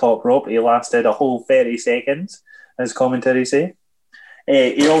over the top rope. He lasted a whole 30 seconds, as commentary say.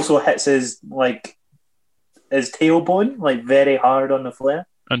 He also hits his tailbone very hard on the flare.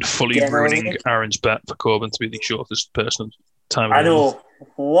 And fully ruining Aaron's bet for Corbin to be the shortest person in time. I know.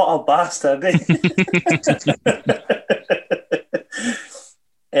 What a bastard.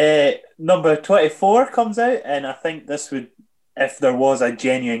 Number 24 comes out, and I think this would, if there was a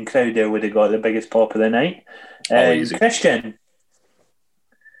genuine crowd there, would have got the biggest pop of the night. Christian.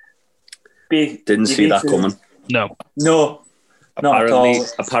 Didn't see that coming. No. Not at all.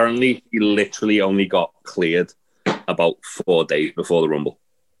 Apparently, he literally only got cleared about 4 days before the Rumble.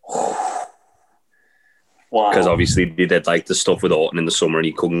 Wow. Because obviously they did the stuff with Orton in the summer and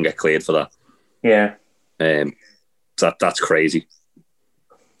he couldn't get cleared for that. Yeah. That's crazy.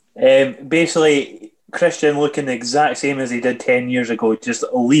 Basically, Christian looking the exact same as he did 10 years ago, just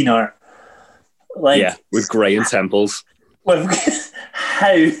leaner. With grey temples.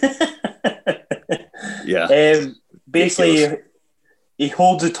 How? Yeah. Basically, he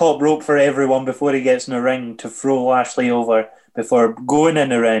holds the top rope for everyone before he gets in the ring to throw Lashley over before going in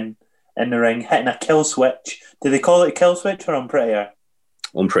the ring, hitting a kill switch. Did they call it a kill switch or Unprettier?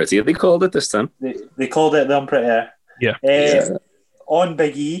 Unprettier, they called it this time. They called it the Unprettier. Yeah. On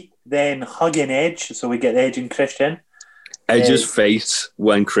Big E, then hugging Edge, so we get Edge and Christian. Edge's face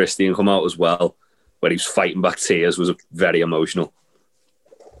when Christian come out as well, when he was fighting back tears, was very emotional.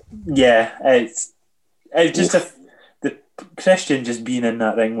 Yeah, it's just the Christian just being in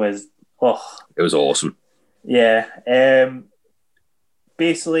that ring was it was awesome. Yeah.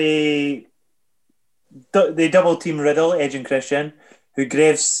 Basically, they double team Riddle, Edge and Christian, who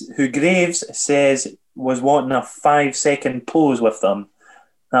Graves says was wanting a 5-second pose with them.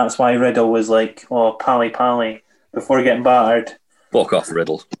 That's why Riddle was like, pally, before getting battered. Fuck off,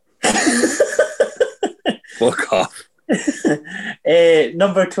 Riddle. Fuck off.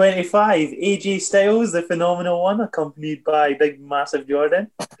 Number 25, AJ Styles, the phenomenal one, accompanied by big, massive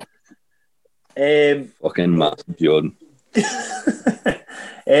Jordan. Fucking massive Jordan.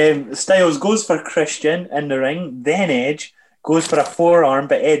 Styles goes for Christian in the ring, then Edge goes for a forearm,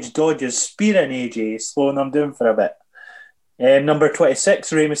 but Edge dodges, spearing AJ, slowing him down for a bit. Number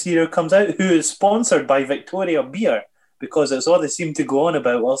 26, Rey Mysterio comes out, who is sponsored by Victoria Beer, because it's all they seem to go on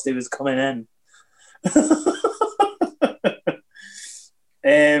about whilst he was coming in.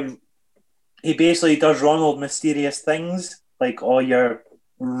 He basically does Ronald mysterious things, like all your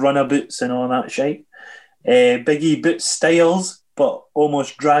runabouts and all that shit. Big E boots Styles, but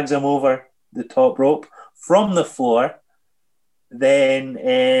almost drags him over the top rope from the floor, then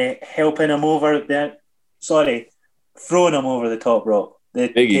helping him over there. Throwing him over the top rope.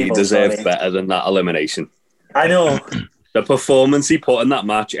 Big E deserved better than that elimination. I know. The performance he put in that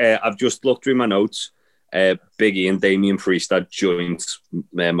match, I've just looked through my notes. Big E and Damian Priest had joint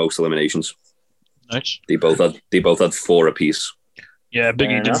most eliminations. Nice. They both had 4 apiece. Yeah,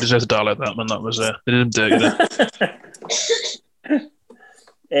 Big E didn't deserve to die like that, man. That was they did him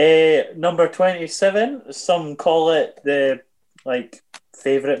dirty. Number 27. Some call it the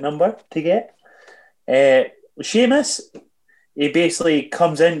favorite number to get. Sheamus. He basically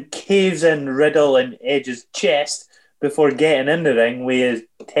comes in, caves in Riddle and Edge's chest before getting in the ring with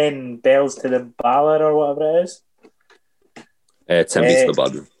his 10 bells to the Balor or whatever it is. 10 beats the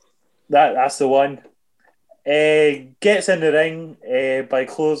bud. That's the one. Gets in the ring by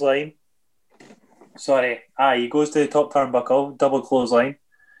clothesline. He goes to the top turnbuckle, double clothesline.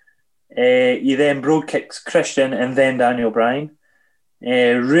 He then broad kicks Christian and then Daniel Bryan.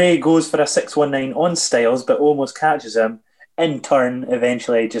 Ray goes for a 619 on Styles, but almost catches him. In turn,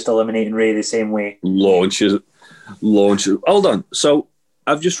 eventually just eliminating Ray the same way. Launches. Hold on. So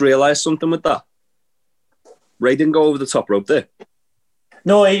I've just realised something with that. Ray didn't go over the top rope there.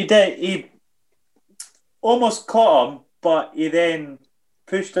 No, he did. He almost caught him, but he then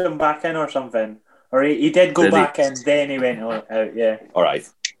pushed him back in or something. Or he did go back in, then he went out, yeah. All right.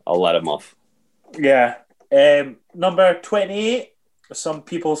 I'll let him off. Yeah. Number 28, some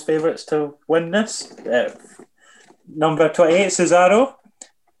people's favourites to win this. Number 28, Cesaro.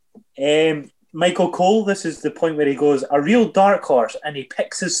 Michael Cole, this is the point where he goes, a real dark horse, and he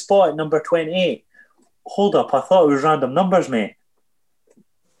picks his spot at number 28. Hold up, I thought it was random numbers, mate.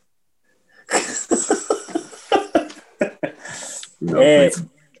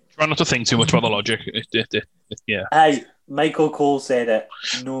 Try not to think too much about the logic. Yeah. Aye, Michael Cole said it,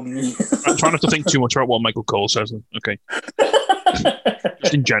 no me. Try not to think too much about what Michael Cole says. Okay.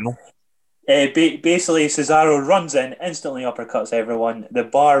 Just in general. Basically, Cesaro runs in, instantly uppercuts everyone. The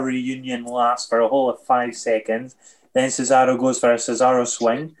bar reunion lasts for a whole of 5 seconds. Then Cesaro goes for a Cesaro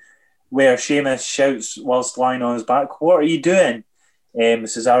swing, where Sheamus shouts whilst lying on his back, "What are you doing?"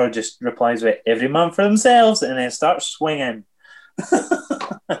 Cesaro just replies with, "Every man for themselves," and then starts swinging.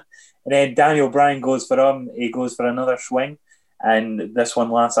 And then Daniel Bryan goes for him. He goes for another swing, and this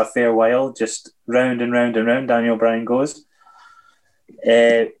one lasts a fair while, just round and round and round. Daniel Bryan goes.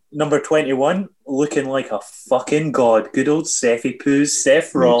 Number 21, looking like a fucking god. Good old Sefy Poos,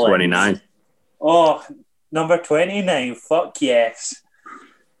 Seth Rollins. 29. Oh, number 29. Fuck yes.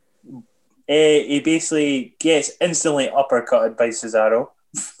 He basically gets instantly uppercutted by Cesaro.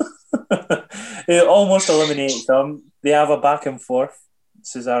 He almost eliminates him. They have a back and forth,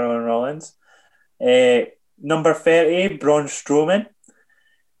 Cesaro and Rollins. Number 30, Braun Strowman.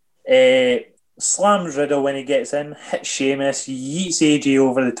 Slams Riddle when he gets in, hits Sheamus, yeets AJ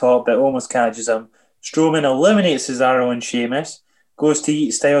over the top but almost catches him. Strowman eliminates Cesaro and Sheamus, goes to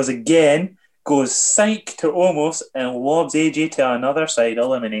yeet Styles again, goes psych to Omos and lobs AJ to another side,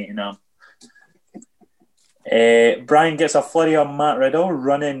 eliminating him. Bryan gets a flurry on Matt Riddle,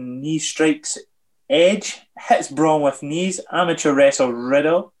 running knee strikes Edge, hits Braun with knees, amateur wrestle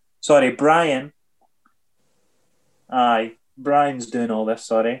Riddle. Sorry, Bryan. Aye, Bryan's doing all this,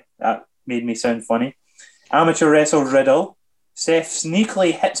 sorry. That made me sound funny. Amateur wrestle Riddle. Seth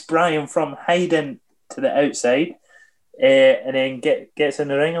sneakily hits Bryan from hiding to the outside, and then gets in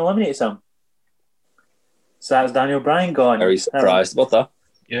the ring and eliminates him. So that's Daniel Bryan gone. Very surprised about that.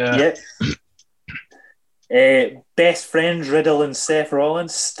 Yeah. Best friends Riddle and Seth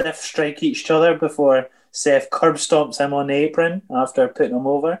Rollins stiff strike each other before Seth curb stomps him on the apron after putting him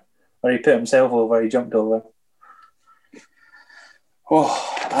over. Or he put himself over, he jumped over.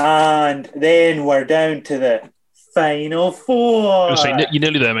 Oh, and then we're down to the final 4. You're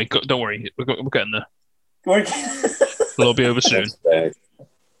nearly there, mate. Don't worry. We're getting there. It'll be over soon.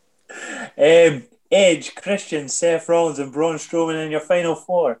 Edge, Christian, Seth Rollins and Braun Strowman in your final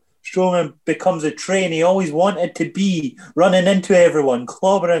 4. Strowman becomes a train he always wanted to be, running into everyone,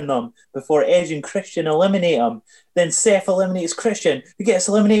 clobbering them before Edge and Christian eliminate him. Then Seth eliminates Christian, who gets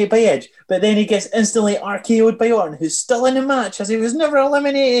eliminated by Edge, but then he gets instantly RKO'd by Orton, who's still in the match as he was never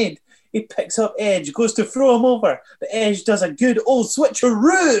eliminated. He picks up Edge, goes to throw him over, but Edge does a good old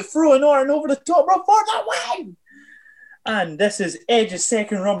switcheroo, throwing Orton over the top rope for the win. And this is Edge's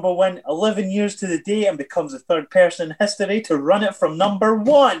second Rumble win, 11 years to the day, and becomes the third person in history to run it from number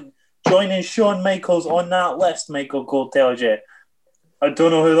 1, joining Shawn Michaels on that list, Michael Cole tells you. I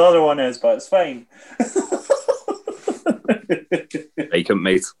don't know who the other one is, but it's fine. Vacant,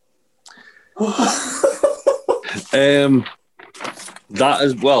 mate. That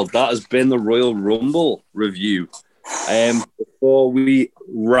has been the Royal Rumble review. Before we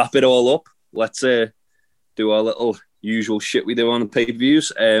wrap it all up, let's do our little usual shit we do on the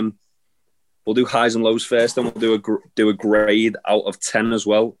pay-per-views. We'll do highs and lows first, and we'll do a grade out of 10 as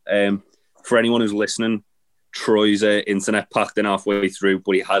well. For anyone who's listening, Troy's internet packed in halfway through,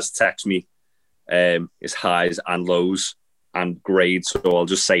 but he has texted me his highs and lows and grades, so I'll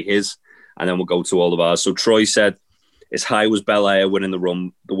just say his, and then we'll go to all of ours. So Troy said his high was Belair winning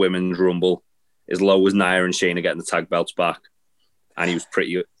the women's Rumble. His low was Nia and Shayna getting the tag belts back, and he was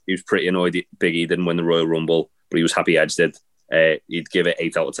pretty annoyed Big E didn't win the Royal Rumble, but he was happy Edge did. He'd give it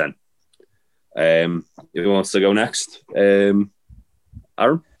 8 out of 10. Who wants to go next? Aaron?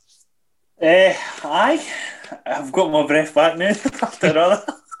 I've got my breath back now after all.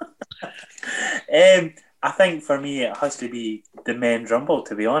 I think for me it has to be the men's Rumble,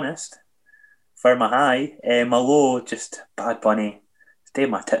 to be honest. For my high, my low, just Bad Bunny. Stay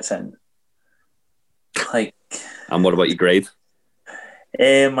my tits in. Like. And what about your grade?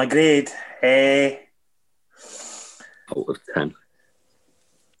 My grade, out of 10.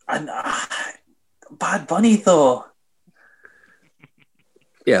 And Bad Bunny though.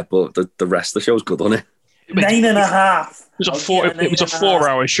 Yeah, but the rest of the show's good, wasn't it? 9.5. It was a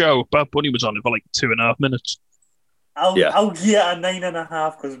 4-hour show. Bad Bunny was on it for like 2.5 minutes. I'll get a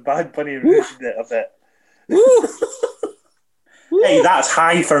 9.5 because Bad Bunny ruined it a bit. Hey, that's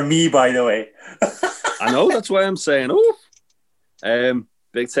high for me, by the way. I know, that's why I'm saying,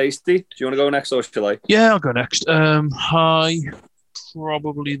 Big Tasty, do you want to go next or shall I? Yeah, I'll go next. High,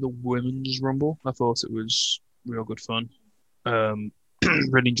 probably the women's Rumble. I thought it was real good fun.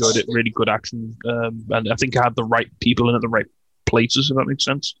 Really enjoyed it. Really good action. And I think I had the right people in at the right places, if that makes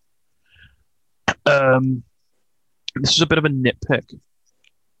sense. This is a bit of a nitpick.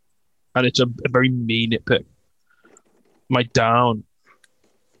 And it's a very me nitpick. My down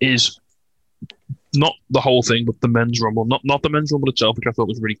is not the whole thing, but the men's Rumble. Not the men's Rumble itself, which I thought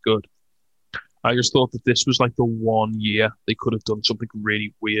was really good. I just thought that this was like the one year they could have done something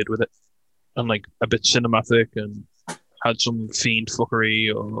really weird with it, and like a bit cinematic, and had some fiend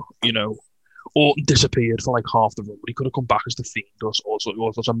fuckery, or Orton disappeared for like half the run, but he could have come back as the Fiend or all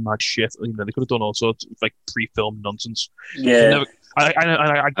sorts of mad shit. They could have done all sorts of like pre-filmed nonsense. Yeah.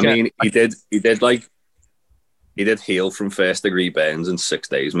 He did heal from first degree burns in 6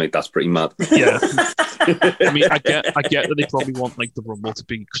 days, mate. That's pretty mad. Yeah. I mean, I get that they probably want like the Rumble to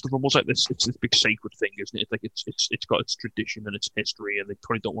be, because the Rumble's like this. It's this big sacred thing, isn't it? Like it's got its tradition and its history, and they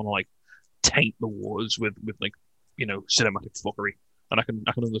probably don't want to like taint the waters with like cinematic fuckery. And I can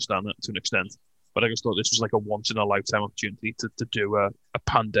understand that to an extent, but I just thought this was like a once in a lifetime opportunity to do a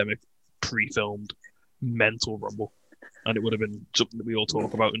pandemic pre-filmed mental Rumble, and it would have been something that we all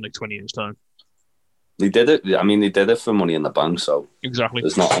talk about in like 20 years' time. They did it. I mean, they did it for Money in the Bank, so exactly.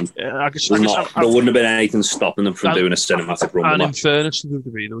 There's not. There wouldn't have been anything stopping them from doing a cinematic Rumble. And in fairness to the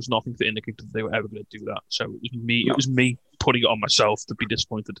WWE, there was nothing to indicate that they were ever going to do that. So it was me putting it on myself to be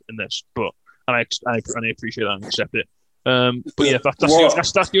disappointed in this, but I appreciate that and accept it. But yeah, that's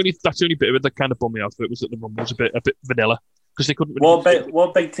the only bit of it that kind of bummed me out. It was that the Rumble was a bit vanilla because they couldn't.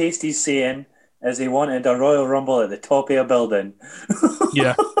 What Big Tasty's saying is he wanted a Royal Rumble at the top of a building.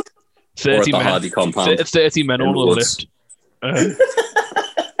 Yeah, 30 men. Hardy compound. 30 men on the lift,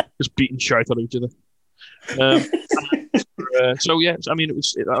 just beating shite out of each other. So yeah, I mean,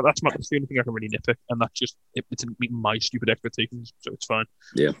 that's the only thing I can really nitpick, and that's just it didn't meet my stupid expectations, so it's fine.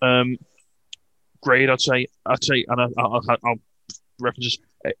 Yeah. Grade, I'd say, and I'll reference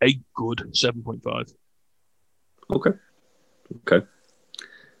a good 7.5. Okay.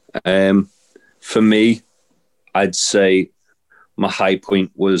 For me, I'd say my high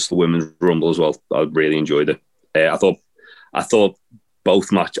point was the Women's Rumble as well. I really enjoyed it. I thought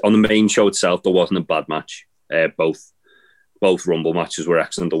both matches on the main show itself, there wasn't a bad match. Both Rumble matches were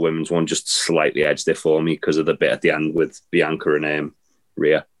excellent. The women's one just slightly edged it for me because of the bit at the end with Bianca and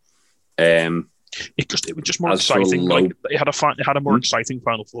Rhea. It was just more exciting. Like it had a more exciting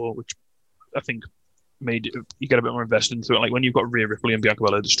Final Four, which I think made you get a bit more invested into it. Like when you've got Rhea Ripley and Bianca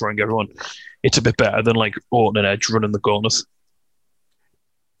Belair destroying everyone, it's a bit better than like Orton and Edge running the gauntlet.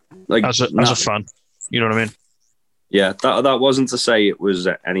 Like as a fan, you know what I mean? Yeah, that wasn't to say it was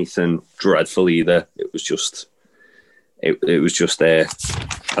anything dreadful either. It was just as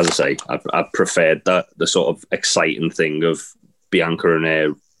I say, I preferred the sort of exciting thing of Bianca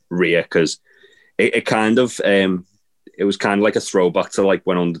and Rhea because it kind of it was kind of like a throwback to like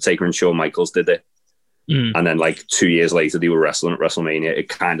when Undertaker and Shawn Michaels did it, and then like 2 years later they were wrestling at WrestleMania. It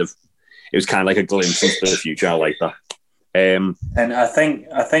was kind of like a glimpse into the future. I like that. And I think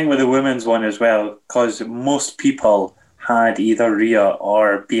with the women's one as well, because most people had either Rhea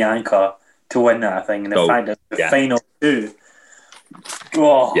or Bianca to win that thing, and the fact that the final two,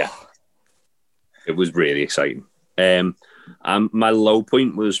 it was really exciting. My low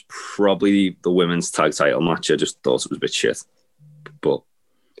point was probably the women's tag title match. I just thought it was a bit shit, but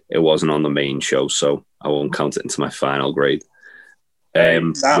it wasn't on the main show, so I won't count it into my final grade.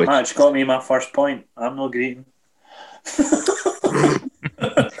 That match got me my first point. I'm not greeting.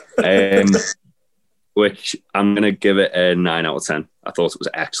 Which I'm going to give it a 9 out of 10. I thought it was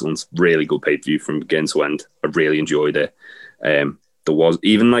excellent. Really good pay-per-view from beginning to end. I really enjoyed it. There was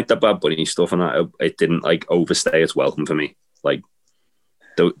even like the Bad Bunny stuff and that, it didn't like overstay its welcome for me. Like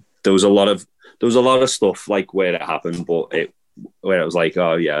there was a lot of stuff like where it happened, but where it was like,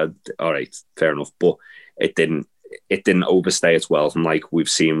 oh yeah, all right, fair enough. But it didn't overstay its welcome like we've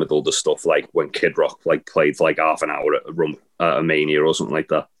seen with other stuff, like when Kid Rock like played for like half an hour at a Mania or something like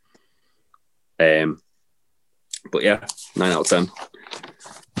that. But yeah, 9 out of 10.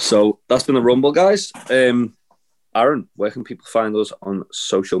 So that's been the Rumble, guys. Aaron, where can people find us on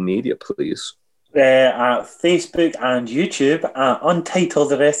social media, please? At Facebook and YouTube at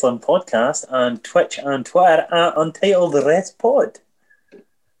Untitled Wrestling Podcast, and Twitch and Twitter at Untitled Rest Pod.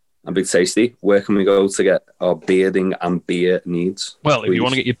 And Big Tasty, where can we go to get our bearding and beer needs? Well, if you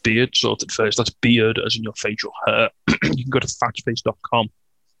want to get your beard sorted first, that's beard as in your facial hair. You can go to thatchface.com.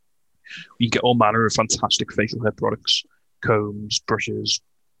 You can get all manner of fantastic facial hair products, combs, brushes,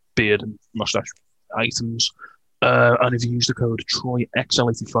 beard and mustache items. And if you use the code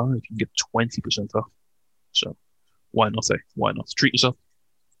TroyXL85, you can get 20% off. So why not, eh? Why not? Treat yourself.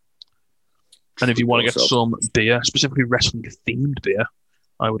 And if you want to get some beer, specifically wrestling-themed beer,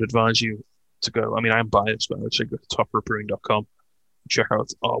 I would advise you to go. I mean, I'm biased, but I would say go to toprootbrewing.com, check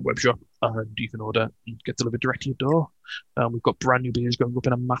out our web shop, and you can order and get delivered directly to your door. We've got brand new beers going up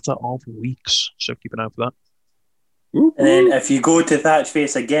in a matter of weeks, so keep an eye out for that. And then if you go to Thatch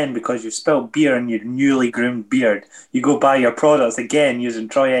Face again because you've spilled beer on your newly groomed beard, you go buy your products again using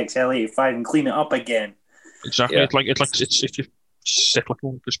Troy XL85 and clean it up again. Exactly. Yeah. It's if you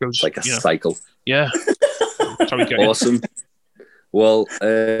cyclical, I suppose. It's like a cycle. Yeah. That's how we get it. Awesome. Well,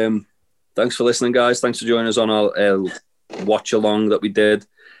 thanks for listening, guys. Thanks for joining us on our watch along that we did.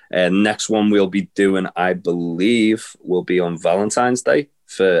 Next one we'll be doing, I believe, will be on Valentine's Day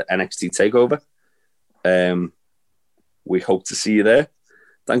for NXT TakeOver. We hope to see you there.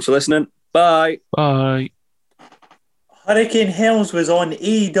 Thanks for listening. Bye. Bye. Hurricane Helms was on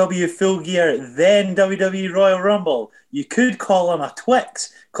AEW Full Gear, then WWE Royal Rumble. You could call him a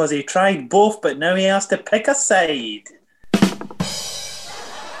Twix because he tried both, but now he has to pick a side. You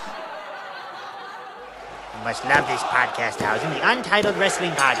must love this podcast housing, the Untitled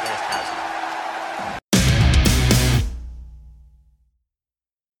Wrestling Podcast Housing.